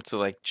room to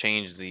like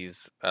change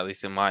these, at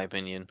least in my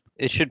opinion.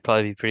 It should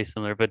probably be pretty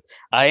similar, but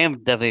I am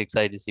definitely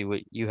excited to see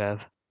what you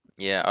have.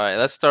 Yeah, all right,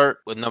 let's start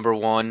with number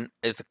 1.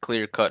 It's a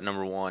clear-cut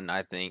number 1,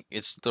 I think.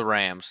 It's the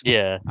Rams.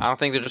 Yeah. I don't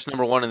think they're just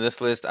number 1 in this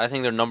list. I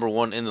think they're number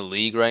 1 in the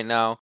league right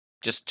now.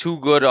 Just too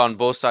good on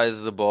both sides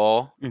of the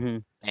ball.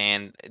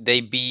 And they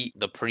beat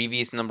the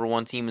previous number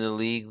 1 team in the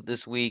league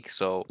this week,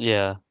 so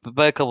Yeah, but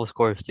by a couple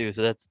scores too.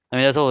 So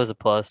that's always a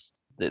plus.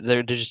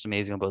 They're just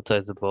amazing on both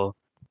sides of the ball.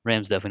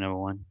 Rams definitely number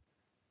 1.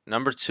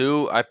 number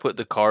 2, I put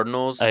the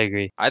Cardinals. I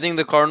agree. I think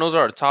the Cardinals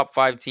are a top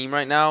 5 team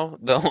right now.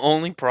 The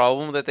only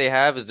problem that they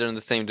have is they're in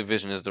the same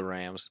division as the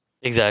Rams.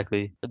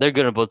 Exactly. They're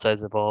good on both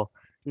sides of the ball.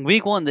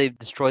 Week 1, they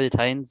destroyed the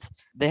Titans.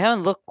 They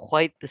haven't looked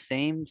quite the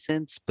same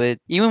since, but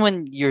even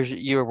when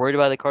you're worried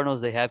about the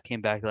Cardinals, they have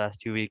came back the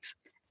last 2 weeks,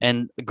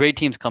 and great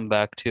teams come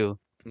back too.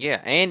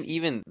 Yeah, and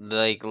even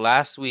like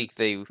last week,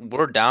 they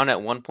were down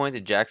at one point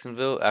to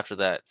Jacksonville after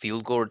that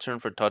field goal return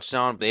for a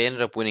touchdown. They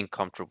ended up winning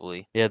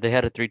comfortably. Yeah, they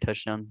had a 3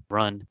 touchdown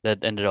run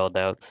that ended all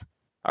doubts.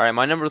 All right,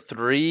 my number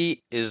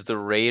 3 is the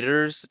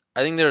Raiders.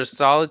 I think they're a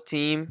solid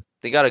team.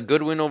 They got a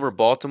good win over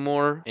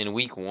Baltimore in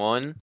week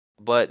 1,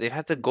 but they've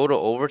had to go to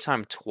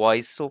overtime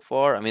twice so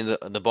far. I mean,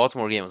 the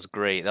Baltimore game was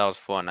great. That was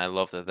fun. I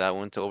love that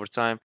went to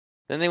overtime.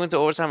 Then they went to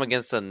overtime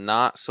against a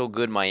not so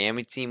good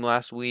Miami team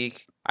last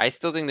week. I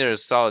still think they're a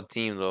solid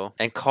team though.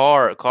 And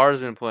Carr's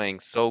been playing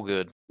so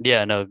good.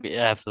 Yeah, no,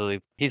 absolutely.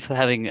 He's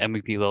having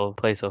MVP level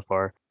play so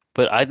far.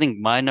 But I think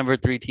my number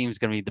 3 team is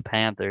going to be the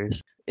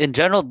Panthers. In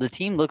general, the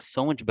team looks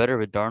so much better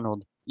with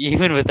Darnold.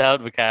 Even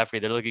without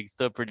McCaffrey, they're looking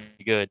still pretty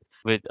good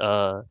with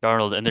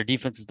Darnold, and their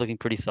defense is looking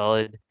pretty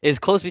solid. It's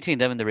close between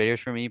them and the Raiders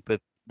for me,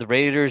 but the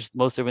Raiders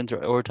most of their wins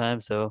are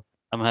overtime, so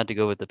I'm gonna have to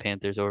go with the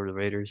Panthers over the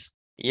Raiders.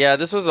 Yeah,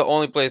 this was the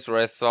only place where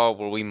I saw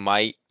where we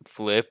might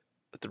flip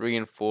 3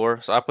 and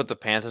 4. So I put the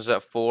Panthers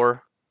at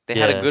 4. They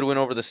had a Yeah. good win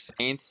over the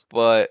Saints,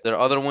 but their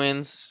other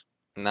wins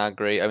not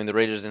great. I mean, the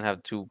Raiders didn't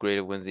have too great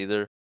of wins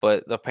either.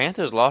 But the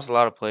Panthers lost a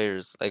lot of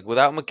players. Like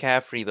without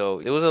McCaffrey though,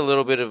 it was a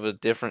little bit of a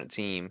different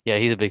team. Yeah,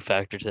 he's a big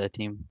factor to that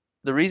team.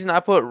 The reason I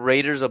put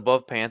Raiders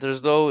above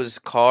Panthers though is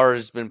Carr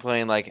has been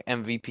playing like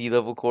MVP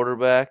level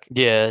quarterback.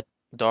 Yeah,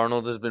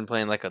 Darnold has been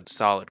playing like a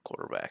solid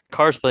quarterback.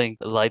 Carr's playing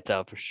lights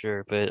out for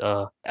sure,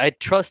 but I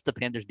trust the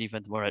Panthers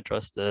defense more than I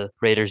trust the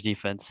Raiders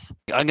defense.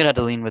 I'm gonna have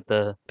to lean with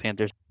the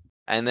Panthers.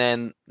 And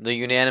then the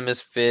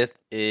unanimous 5th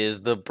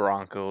is the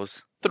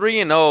Broncos.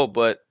 3-0,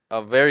 but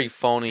a very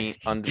phony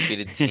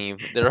undefeated team.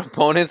 Their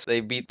opponents,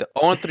 they beat the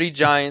 0-3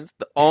 Giants,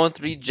 the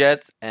 0-3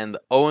 Jets, and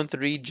the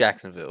 0-3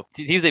 Jacksonville.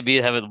 Teams they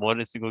beat haven't won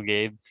a single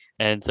game,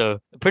 and so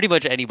pretty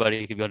much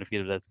anybody could be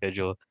undefeated with that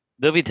schedule.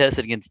 They'll be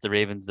tested against the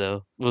Ravens,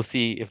 though. We'll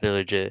see if they're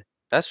legit.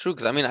 That's true,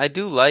 because I mean, I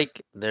do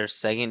like their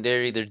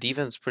secondary. Their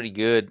defense is pretty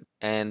good.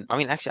 And I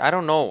mean, actually, I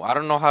don't know. I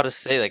don't know how to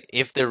say, like,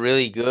 if they're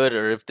really good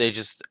or if they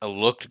just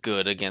looked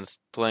good against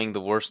playing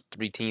the worst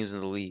 3 teams in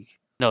the league.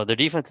 No, their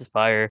defense is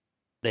fire.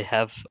 They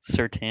have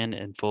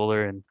Surtain and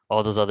Fuller and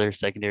all those other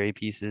secondary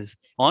pieces.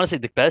 Honestly,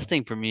 the best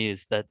thing for me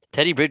is that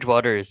Teddy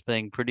Bridgewater is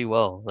playing pretty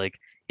well. Like,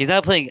 he's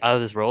not playing out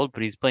of this world,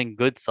 but he's playing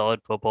good,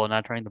 solid football,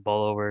 not turning the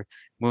ball over,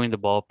 moving the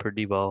ball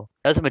pretty well.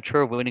 As a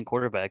mature, winning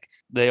quarterback,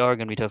 they are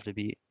going to be tough to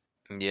beat.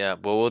 Yeah,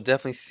 but we'll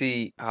definitely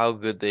see how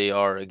good they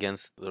are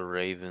against the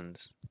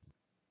Ravens.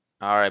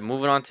 All right,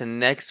 moving on to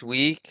next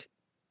week.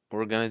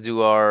 We're going to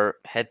do our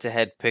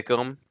head-to-head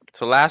pick'em.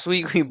 So last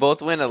week we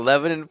both went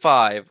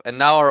 11-5, and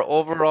now our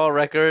overall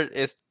record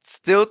is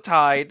still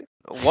tied.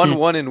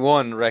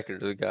 1-1-1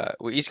 record we got.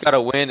 We each got a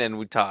win and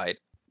we tied.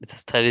 It's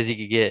as tight as you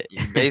could get.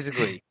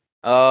 Basically.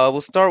 We'll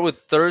start with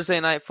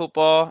Thursday night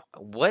football.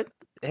 What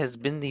has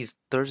been these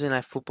Thursday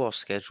night football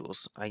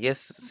schedules? I guess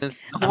since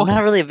I'm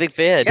not really a big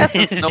fan.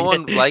 since no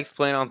one likes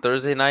playing on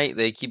Thursday night,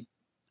 they keep.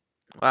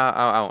 Well,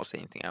 I won't say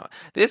anything.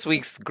 This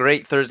week's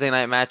great Thursday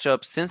night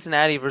matchup: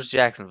 Cincinnati versus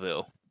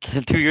Jacksonville.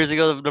 2 years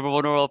ago, the number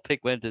 1 overall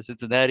pick went to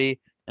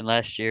Cincinnati, and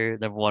last year,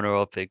 number 1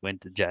 overall pick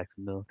went to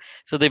Jacksonville.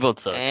 So they both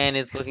suck. And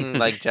it's looking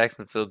like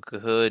Jacksonville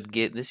could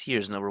get this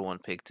year's number 1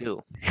 pick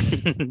too.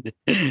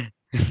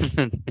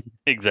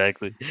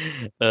 Exactly.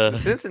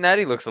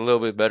 Cincinnati looks a little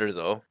bit better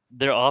though.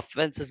 Their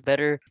offense is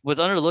better. What's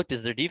underlooked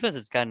is their defense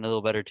is kind of a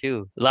little better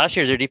too. Last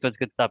year, their defense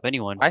could stop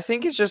anyone. I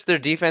think it's just their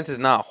defense is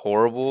not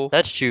horrible.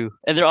 That's true.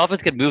 And their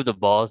offense could move the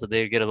ball, so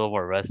they get a little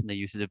more rest than they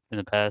used to in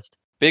the past.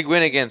 Big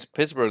win against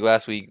Pittsburgh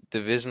last week,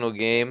 divisional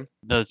game.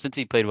 No, since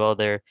he played well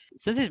there,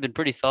 since he's been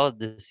pretty solid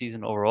this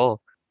season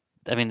overall.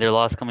 I mean, their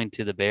loss coming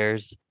to the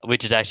Bears,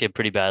 which is actually a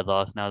pretty bad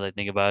loss now that I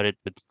think about it,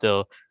 but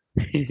still.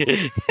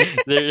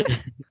 They're,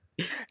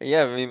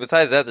 Yeah, I mean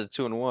besides that they're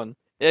 2-1.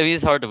 I mean,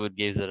 it's hard to win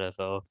games in the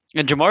NFL.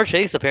 And Jamar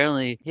Chase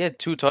apparently, He had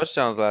 2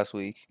 touchdowns last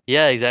week.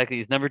 yeah, exactly.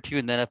 He's number 2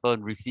 in the NFL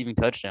in receiving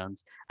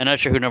touchdowns. I'm not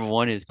sure who number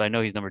 1 is, but I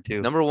know he's number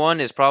 2. Number 1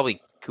 is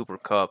probably Cooper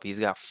Kupp. He's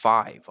got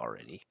 5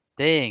 already.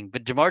 Dang,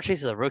 but Jamar Chase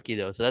is a rookie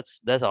though, so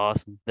that's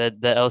awesome. That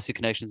LSU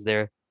connection's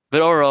there.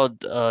 But overall,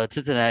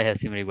 Cincinnati has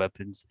too many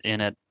weapons,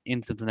 and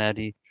in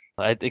Cincinnati,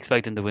 I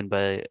expect them to win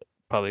by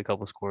probably a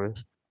couple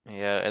scores.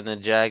 Yeah, and the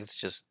Jags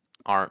just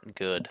aren't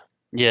good.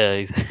 Yeah,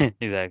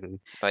 exactly.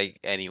 Like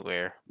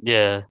anywhere.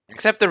 Yeah,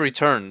 Except the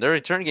return. Their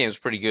return game is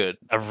pretty good.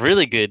 a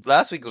really good.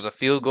 Last week was a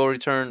field goal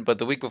return, but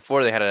the week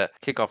before they had a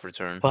kickoff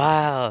return.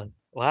 Wow,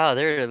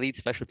 they're an elite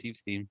special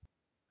teams team.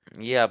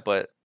 Yeah,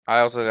 but I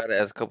also got to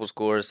ask a couple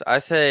scores. I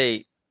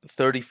say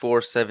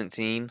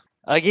 34-17.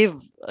 I gave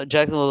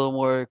Jacksonville a little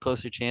more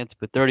closer chance,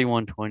 but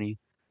 31-20.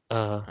 Oh,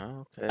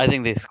 I okay.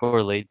 think they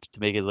score late to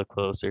make it look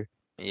closer.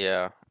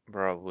 Yeah,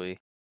 probably.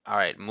 All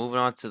right, moving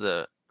on to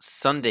the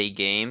Sunday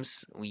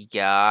games. We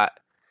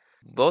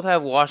both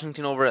have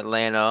Washington over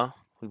Atlanta.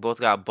 We both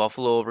got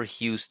Buffalo over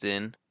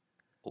Houston.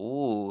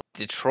 Ooh,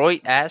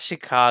 Detroit at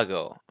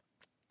Chicago.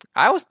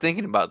 I was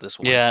thinking about this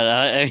one. Yeah,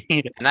 I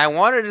mean, And I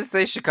wanted to say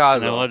and I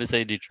Chicago. wanted to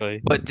say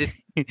Detroit. But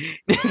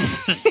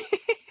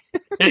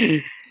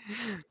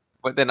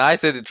but then I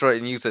said Detroit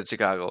and you said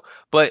Chicago.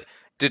 But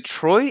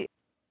Detroit,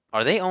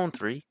 are they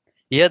 0-3?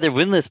 Yeah, they're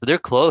winless, but they're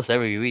close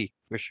every week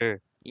for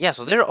sure. Yeah,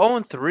 so they're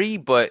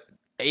 0-3, but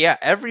yeah,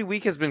 every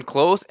week has been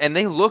close and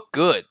they look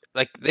good.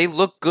 Like they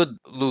look good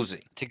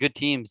losing. To good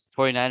teams,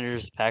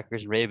 49ers,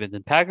 Packers, Ravens.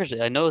 And Packers,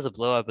 I know it's a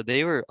blowout, but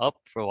they were up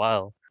for a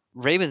while.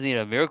 Ravens need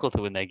a miracle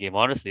to win that game,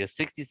 honestly. A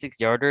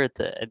 66-yarder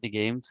at the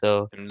game.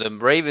 So, And the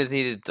Ravens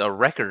needed a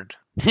record.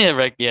 yeah,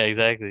 right. Yeah,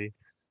 exactly.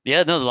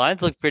 Yeah, no, the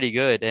Lions look pretty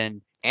good.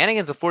 And And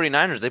against the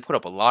 49ers, they put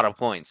up a lot of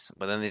points,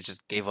 but then they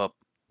just gave up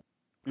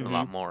a mhm,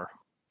 lot more.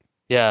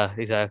 yeah,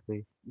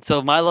 exactly.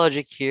 So, my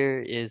logic here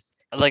is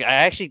like, I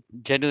actually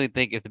genuinely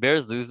think if the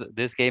Bears lose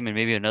this game and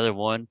maybe another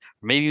one,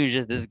 or maybe even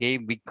just this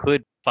game, we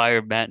could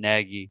fire Matt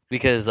Nagy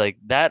because, like,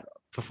 that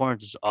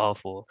performance is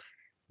awful.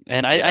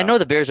 And I Yeah. know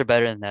the Bears are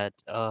better than that.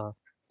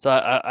 So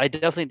I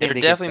definitely think They're they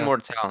could definitely more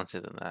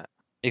talented than that.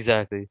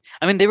 exactly.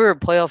 I mean, they were a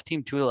playoff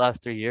team 2 of the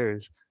last 3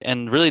 years,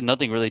 and really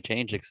nothing really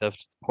changed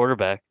except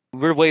quarterback.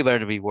 We're way better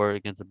than we were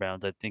against the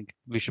Browns. I think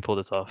we should pull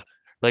this off.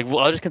 Like, well,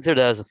 I'll just consider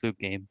that as a fluke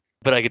game,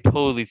 but I could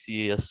totally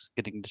see us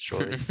getting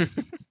destroyed,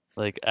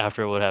 like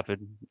after what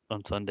happened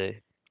on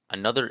Sunday.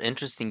 Another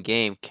interesting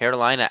game,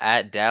 Carolina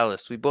at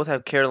Dallas. We both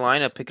have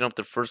Carolina picking up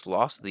their first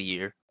loss of the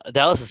year.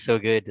 Dallas is so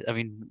good. I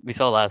mean, we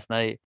saw last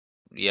night.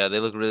 Yeah, they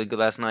looked really good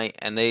last night,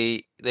 and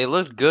they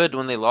looked good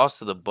when they lost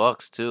to the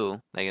Bucks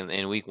too, like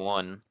in week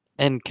 1.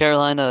 And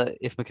Carolina,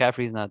 if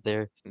McCaffrey's not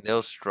there,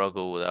 They'll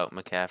struggle without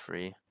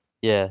McCaffrey.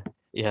 yeah,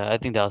 I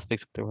think Dallas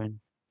picks up their win.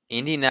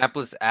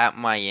 Indianapolis at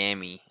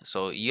Miami.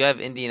 So you have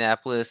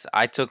Indianapolis.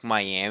 I took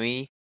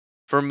Miami.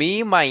 For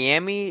me,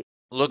 Miami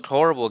looked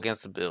horrible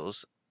against the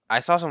Bills. I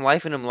saw some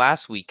life in them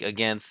last week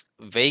against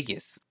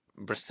Vegas.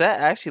 Brissett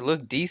actually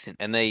looked decent,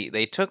 and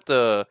they took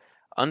the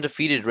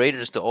undefeated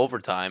Raiders to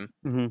overtime.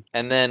 Hmm.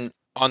 And then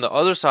on the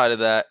other side of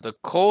that, the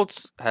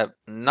Colts have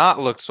not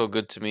looked so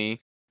good to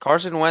me.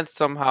 Carson Wentz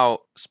somehow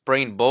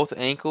sprained both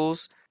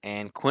ankles,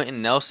 and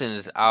Quentin Nelson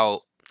is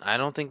out. I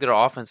don't think their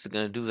offense is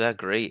going to do that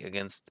great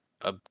against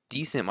a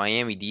decent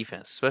Miami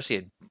defense, especially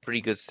a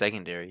pretty good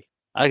secondary.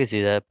 I can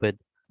see that, but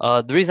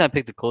the reason I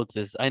picked the Colts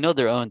is I know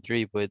they're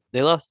 0-3, but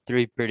they lost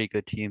 3 pretty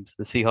good teams: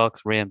 the Seahawks,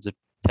 Rams, and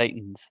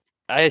Titans.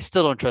 I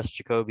still don't trust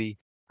Jacoby.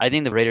 I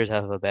think the Raiders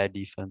have a bad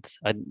defense.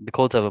 The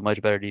Colts have a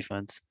much better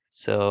defense,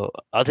 so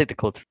I'll take the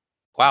Colts.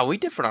 Wow, we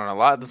differed on a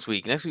lot this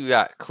week. Next week we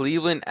got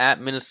Cleveland at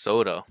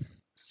Minnesota.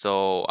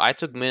 So I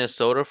took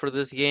Minnesota for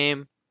this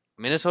game.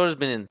 Minnesota's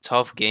been in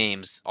tough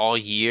games all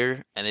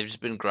year, and they've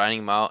just been grinding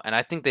them out. And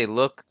I think they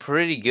look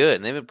pretty good,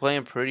 and they've been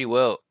playing pretty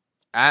well.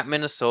 At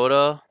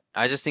Minnesota,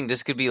 I just think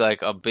this could be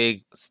like a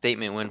big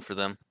statement win for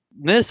them.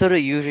 Minnesota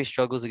usually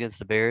struggles against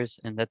the Bears,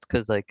 and that's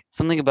because like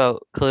something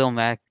about Khalil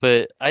Mack.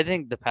 But I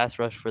think the pass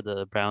rush for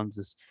the Browns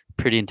is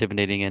pretty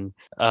intimidating, and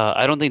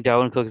I don't think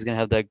Dalvin Cook is gonna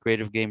have that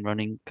great of game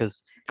running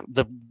because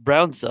the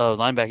Browns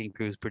linebacking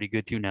crew is pretty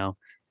good too now,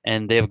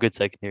 and they have a good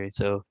secondary.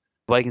 So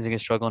Vikings are gonna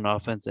struggle on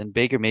offense, and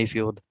Baker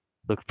Mayfield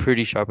looked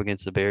pretty sharp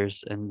against the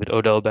Bears, and with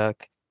Odell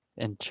back,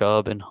 and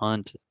Chubb and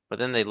Hunt. But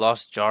then they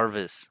lost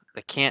Jarvis.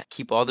 They can't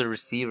keep all their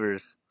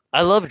receivers.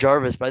 I love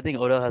Jarvis, but I think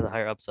Odell has a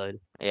higher upside.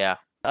 Yeah.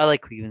 I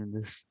like Cleveland in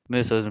this.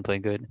 Minnesota's been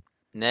playing good.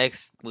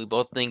 Next, we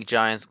both think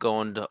Giants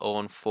going to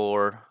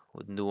 0-4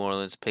 with New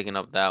Orleans picking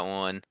up that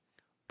one.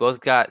 Both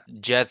got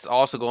Jets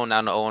also going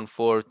down to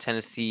 0-4.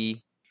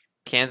 Tennessee,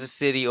 Kansas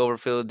City over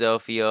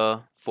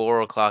Philadelphia.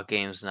 4 o'clock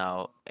games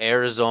now.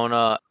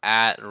 Arizona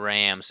at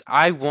Rams.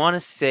 I want to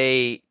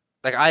say,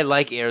 like, I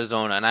like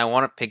Arizona and I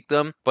want to pick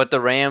them, but the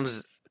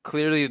Rams,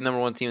 clearly the number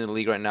one team in the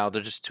league right now,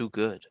 they're just too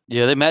good.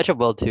 Yeah, they match up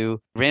well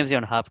too. Ramsey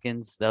on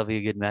Hopkins, that'll be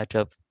a good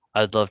matchup.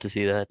 I'd love to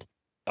see that.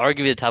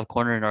 Arguably the top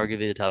corner and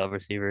arguably the top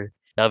receiver.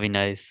 That'll be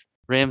nice.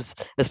 Rams,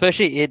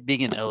 especially it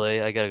being in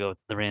LA, I gotta go with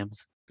the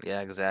Rams.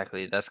 Yeah,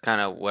 exactly. That's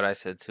kind of what I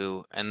said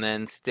too. And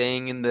then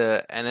staying in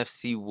the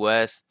NFC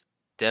West,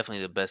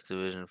 definitely the best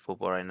division of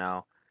football right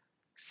now.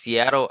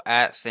 Seattle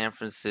at San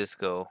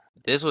Francisco.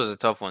 This was a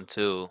tough one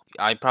too.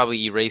 I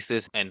probably erased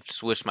this and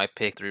switched my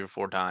pick 3 or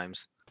 4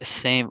 times.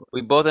 Same.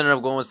 We both ended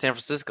up going with San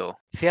Francisco.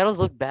 Seattle's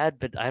look bad,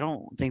 but I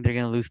don't think they're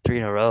gonna lose three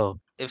in a row.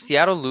 If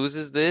Seattle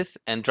loses this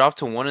and drop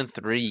to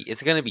 1-3,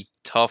 it's gonna be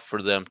tough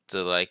for them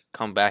to like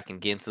come back and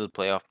get into the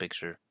playoff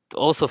picture.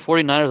 Also,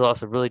 49ers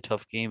lost a really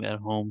tough game at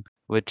home,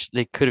 which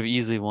they could have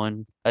easily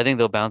won. I think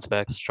they'll bounce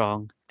back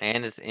strong.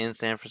 And it's in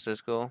San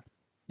Francisco.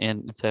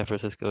 And in San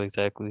Francisco,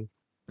 exactly.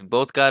 We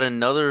both got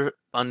another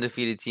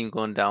undefeated team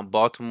going down.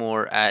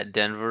 Baltimore at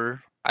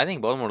Denver. I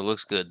think Baltimore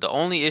looks good. The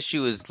only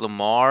issue is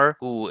Lamar,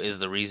 who is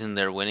the reason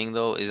they're winning,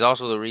 though, is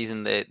also the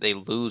reason that they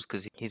lose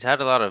because he's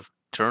had a lot of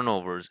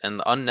turnovers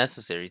and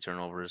unnecessary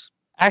turnovers.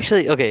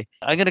 Actually, okay,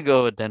 I'm gonna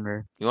go with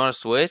Denver. You want to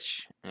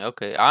switch?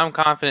 Okay, I'm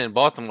confident in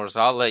Baltimore,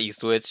 so I'll let you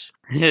switch.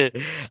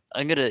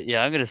 I'm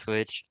gonna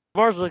switch.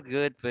 Lamar's look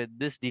good, but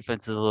this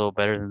defense is a little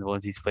better than the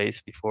ones he's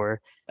faced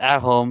before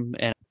at home.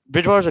 And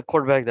Bridgewater's a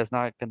quarterback that's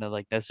not gonna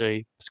like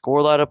necessarily score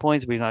a lot of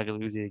points, but he's not gonna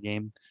lose you a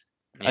game.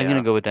 I'm gonna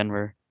Yeah, go with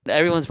Denver.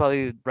 Everyone's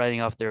probably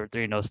writing off their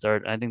 3-0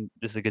 start. I think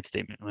this is a good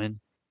statement win.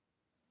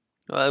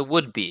 well, it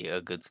would be a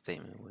good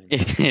statement win.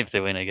 If they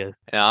win, I guess.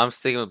 Yeah, I'm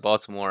sticking with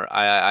Baltimore.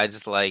 I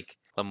just like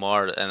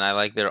Lamar and I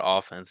like their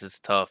offense. It's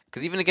tough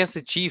because even against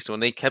the Chiefs, when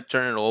they kept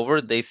turning it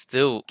over, they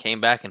still came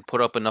back and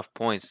put up enough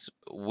points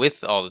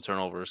with all the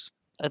turnovers.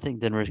 I think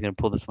Denver's gonna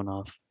pull this one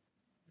off.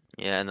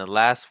 Yeah, in the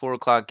last 4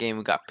 o'clock game,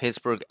 we got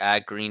Pittsburgh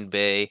at Green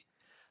Bay.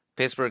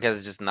 Pittsburgh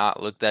has just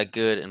not looked that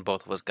good, and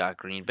both of us got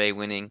Green Bay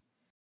winning.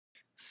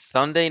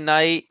 Sunday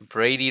night,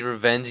 Brady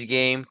revenge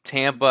game.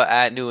 Tampa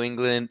at New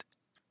England.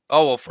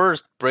 Oh, well,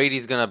 first,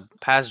 Brady's going to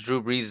pass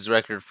Drew Brees'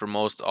 record for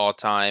most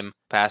all-time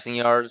passing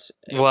yards.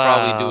 He'll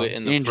probably do Wow. it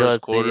in the In first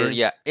Gillette quarter. Stadium.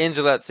 Yeah, in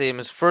Gillette Stadium.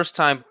 His first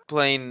time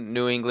playing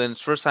New England.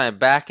 His first time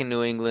back in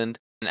New England.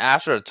 And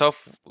after a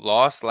tough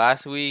loss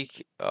last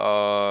week,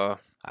 I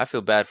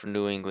feel bad for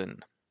New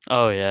England.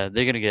 Oh yeah,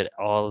 they're gonna get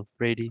all of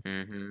Brady.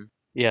 Mm-hmm.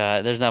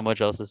 Yeah, there's not much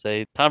else to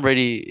say. Tom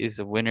Brady is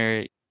a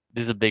winner.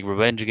 This is a big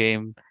revenge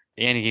game.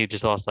 And he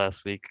just lost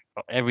last week.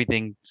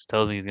 Everything just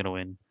tells me he's gonna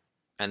win.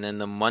 And then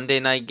the Monday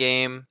night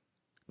game,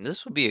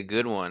 this will be a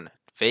good one.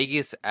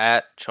 Vegas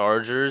at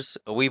Chargers.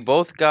 We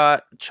both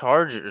got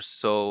Chargers,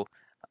 so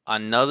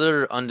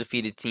another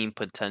undefeated team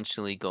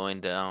potentially going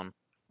down.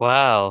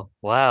 Wow.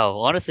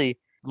 Honestly,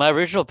 my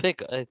original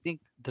pick, I think,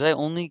 did I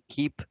only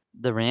keep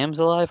the Rams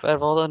alive out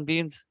of all the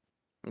unbeatens?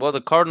 Well,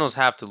 the Cardinals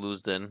have to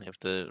lose then if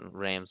the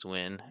Rams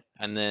win.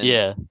 And then,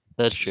 Yeah,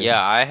 that's true.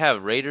 yeah, I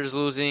have Raiders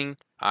losing,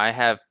 I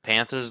have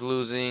Panthers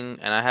losing,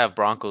 and I have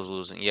Broncos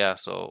losing. Yeah,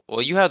 so,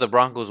 well, you have the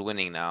Broncos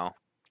winning now.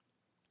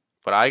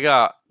 But I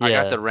got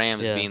Yeah, the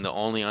Rams yeah. being the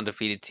only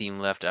undefeated team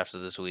left after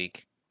this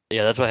week.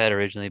 Yeah, that's what I had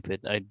originally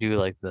picked. I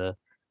like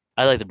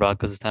the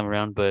Broncos this time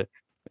around, but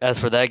as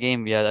for that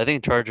game, yeah, I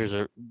think Chargers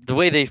are the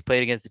way they've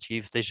played against the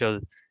Chiefs, they show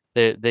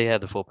they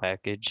have the full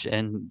package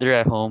and they're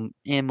at home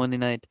and Monday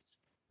night.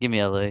 Give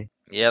me LA.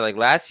 Yeah, like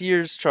last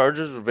year's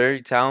Chargers were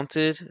very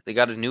talented. They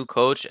got a new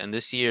coach, and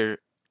this year,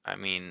 I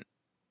mean,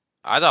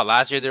 I thought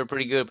last year they were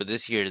pretty good, but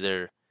this year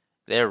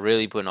they're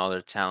really putting all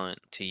their talent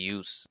to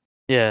use.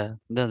 Yeah,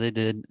 no, they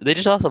did. They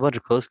just lost a bunch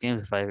of close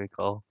games if I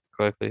recall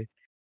correctly.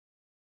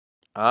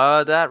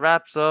 That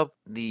wraps up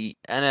the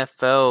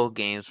NFL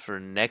games for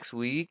next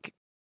week.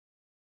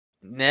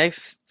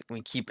 Next,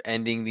 we keep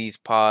ending these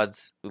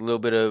pods with a little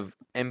bit of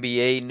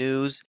NBA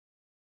news.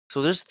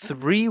 So there's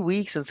 3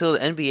 weeks until the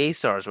NBA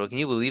starts, bro. Can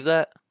you believe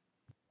that?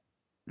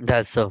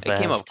 That's so It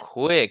came up fast.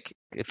 quick.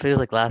 It feels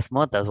like last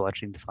month I was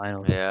watching the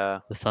finals, Yeah.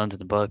 the Suns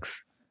and the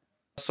Bucks.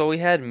 So we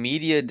had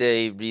Media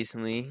Day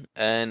recently,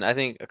 and I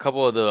think a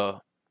couple of the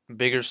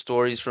bigger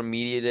stories from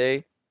Media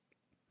Day.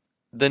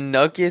 The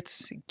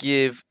Nuggets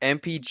give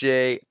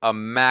MPJ a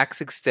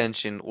max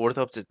extension worth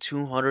up to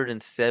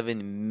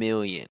 $207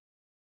 million.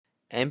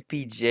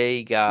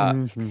 MPJ got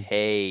hmm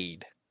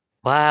paid.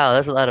 Wow,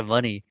 that's a lot of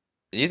money.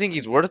 Do you think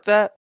he's worth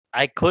that?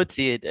 I could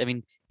see it. I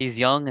mean, he's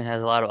young and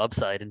has a lot of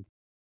upside, and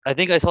I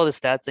think I saw the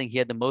stat saying he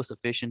had the most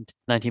efficient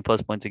 19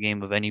 plus points a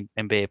game of any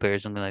NBA player,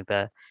 something like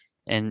that.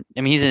 And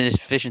I mean, he's an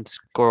efficient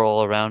scorer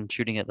all around,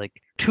 shooting at like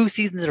 2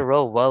 seasons in a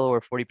row, well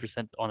over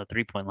 40% on the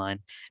 3-point line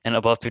and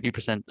above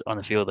 50% on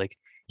the field. Like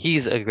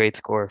he's a great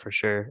scorer for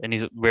sure, and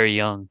he's very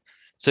young,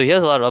 so he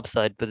has a lot of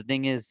upside. But the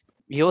thing is,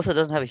 he also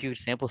doesn't have a huge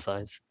sample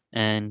size.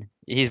 and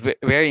he's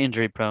very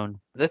injury prone.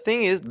 The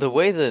thing is, the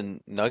way the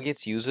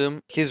Nuggets use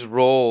him, his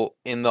role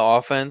in the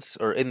offense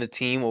or in the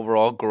team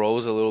overall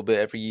grows a little bit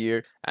every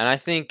year. And I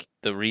think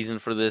the reason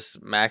for this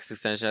max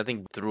extension, I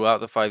think throughout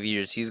the 5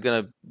 years, he's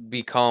going to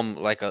become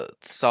like a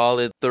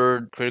solid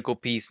third critical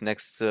piece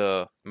next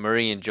to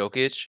Murray and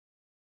Jokic.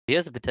 He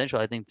has the potential,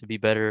 I think, to be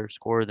better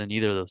scorer than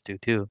either of those two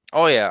too.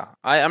 Oh yeah,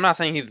 I'm not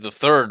saying he's the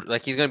third.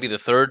 Like he's gonna be the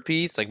third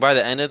piece. Like by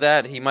the end of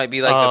that, he might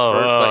be like the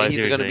first, but I see he's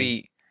what you're gonna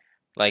saying. be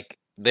like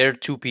they're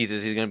two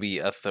pieces. He's gonna be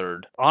a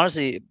third.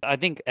 Honestly, I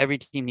think every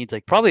team needs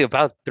like probably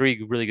about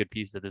three really good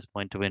pieces at this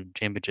point to win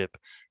championship,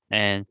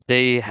 and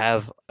they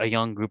have a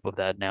young group of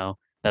that now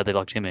that they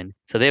locked him in.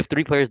 So they have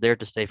three players there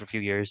to stay for a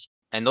few years.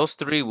 And those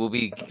three will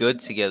be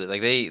good together.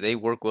 Like they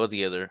work well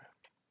together.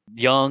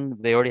 Young,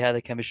 they already have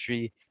the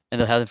chemistry, and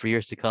they'll have them for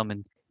years to come.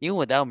 And even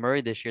without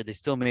Murray this year, they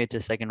still made it to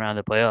the second round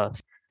of the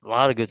playoffs. A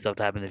lot of good stuff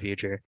to happen in the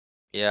future.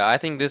 Yeah, I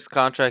think this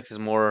contract is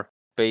more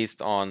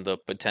based on the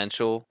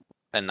potential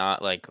and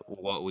not like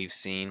what we've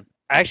seen.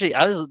 Actually,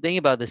 I was thinking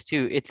about this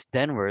too. It's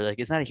Denver. Like,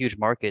 it's not a huge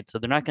market, so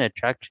they're not going to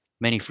attract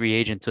many free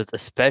agents. So it's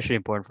especially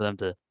important for them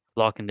to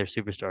lock in their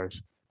superstars.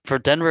 For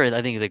Denver,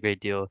 I think it's a great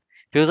deal.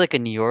 If it was like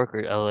in New York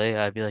or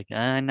LA, I'd be like,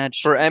 I'm not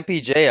For sure.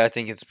 MPJ, I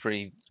think it's a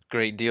pretty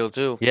great deal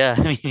too. Yeah,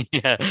 I mean,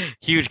 yeah,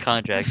 huge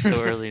contract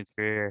so early in his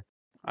career.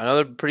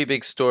 Another pretty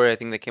big story I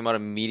think that came out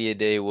of media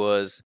day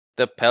was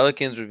the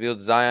Pelicans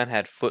revealed Zion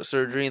had foot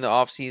surgery in the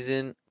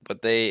offseason,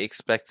 but they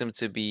expect him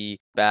to be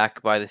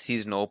back by the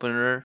season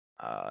opener.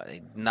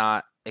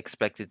 Not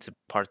expected to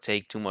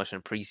partake too much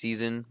in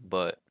preseason,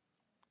 but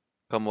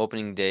come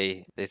opening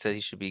day, they said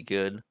he should be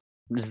good.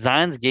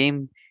 Zion's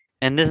game,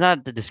 and this is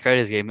not to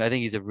discredit his game. I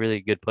think he's a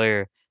really good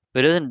player,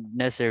 but it doesn't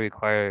necessarily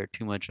require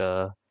too much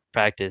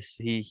practice.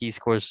 He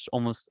scores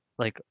almost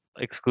like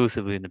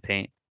exclusively in the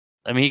paint.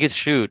 I mean, he can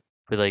shoot,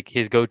 but like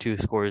his go-to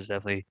score is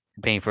definitely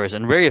paint first,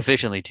 and very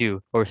efficiently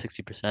too, over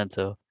 60%.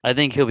 So I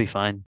think he'll be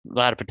fine. A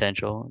lot of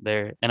potential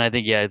there, and I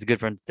think yeah, it's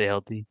good for him to stay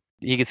healthy.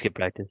 He can skip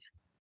practice.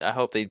 I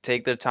hope they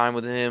take their time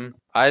with him.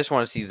 I just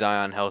want to see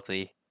Zion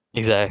healthy.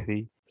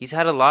 Exactly. He's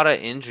had a lot of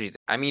injuries.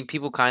 I mean,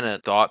 people kind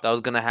of thought that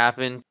was going to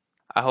happen.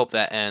 I hope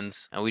that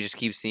ends and we just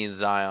keep seeing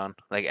Zion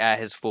like at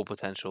his full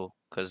potential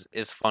because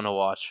it's fun to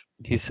watch.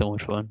 He's so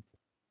much fun.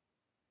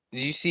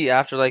 Did you see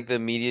after like the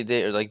media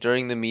day or like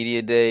during the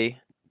media day,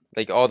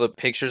 like all the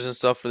pictures and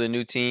stuff for the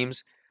new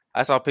teams?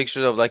 I saw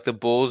pictures of like the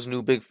Bulls'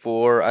 new Big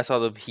Four. I saw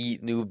the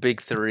Heat new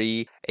Big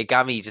Three. It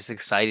got me just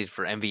excited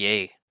for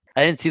NBA.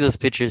 I didn't see those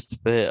pictures,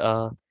 but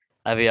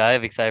I mean, I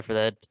am excited for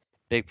that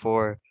big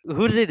four.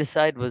 Who did they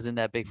decide was in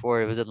that big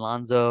four? Was it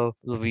Lonzo,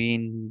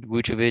 Levine,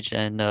 Vucevic,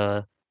 and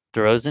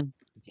DeRozan?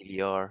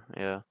 DDR,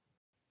 yeah.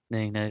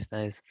 Dang, nice,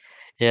 nice.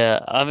 Yeah,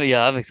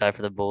 I'm excited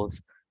for the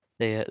Bulls.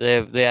 They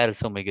added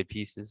so many good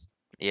pieces.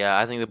 Yeah,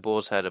 I think the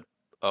Bulls had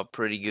a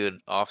pretty good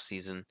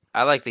offseason.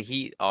 I like the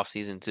Heat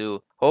offseason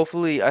too.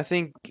 Hopefully, I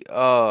think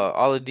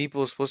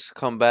Oladipo is supposed to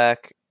come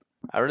back.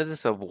 I read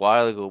this a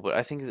while ago, but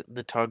I think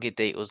the target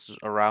date was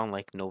around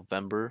like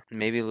November,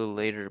 maybe a little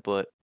later,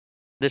 but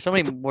There's so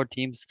many more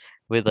teams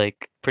with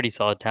like pretty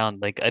solid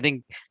talent. Like I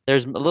think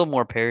there's a little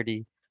more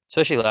parity,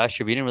 especially last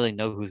year. We didn't really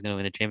know who's going to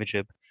win the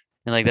championship,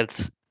 and like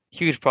that's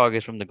huge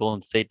progress from the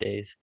Golden State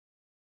days.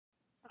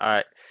 all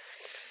right.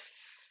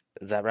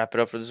 Does that wrap it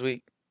up for this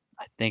week?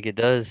 I think it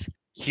does.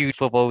 Huge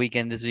football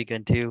weekend this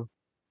weekend too.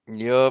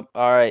 Yup.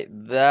 All right.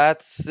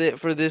 That's it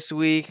for this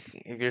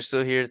week. If you're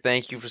still here,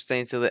 thank you for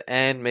staying till the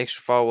end. Make sure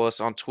to follow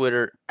us on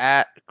Twitter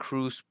at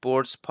Crew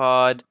Sports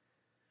Pod.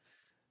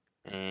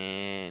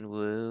 And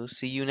we'll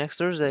see you next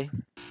Thursday.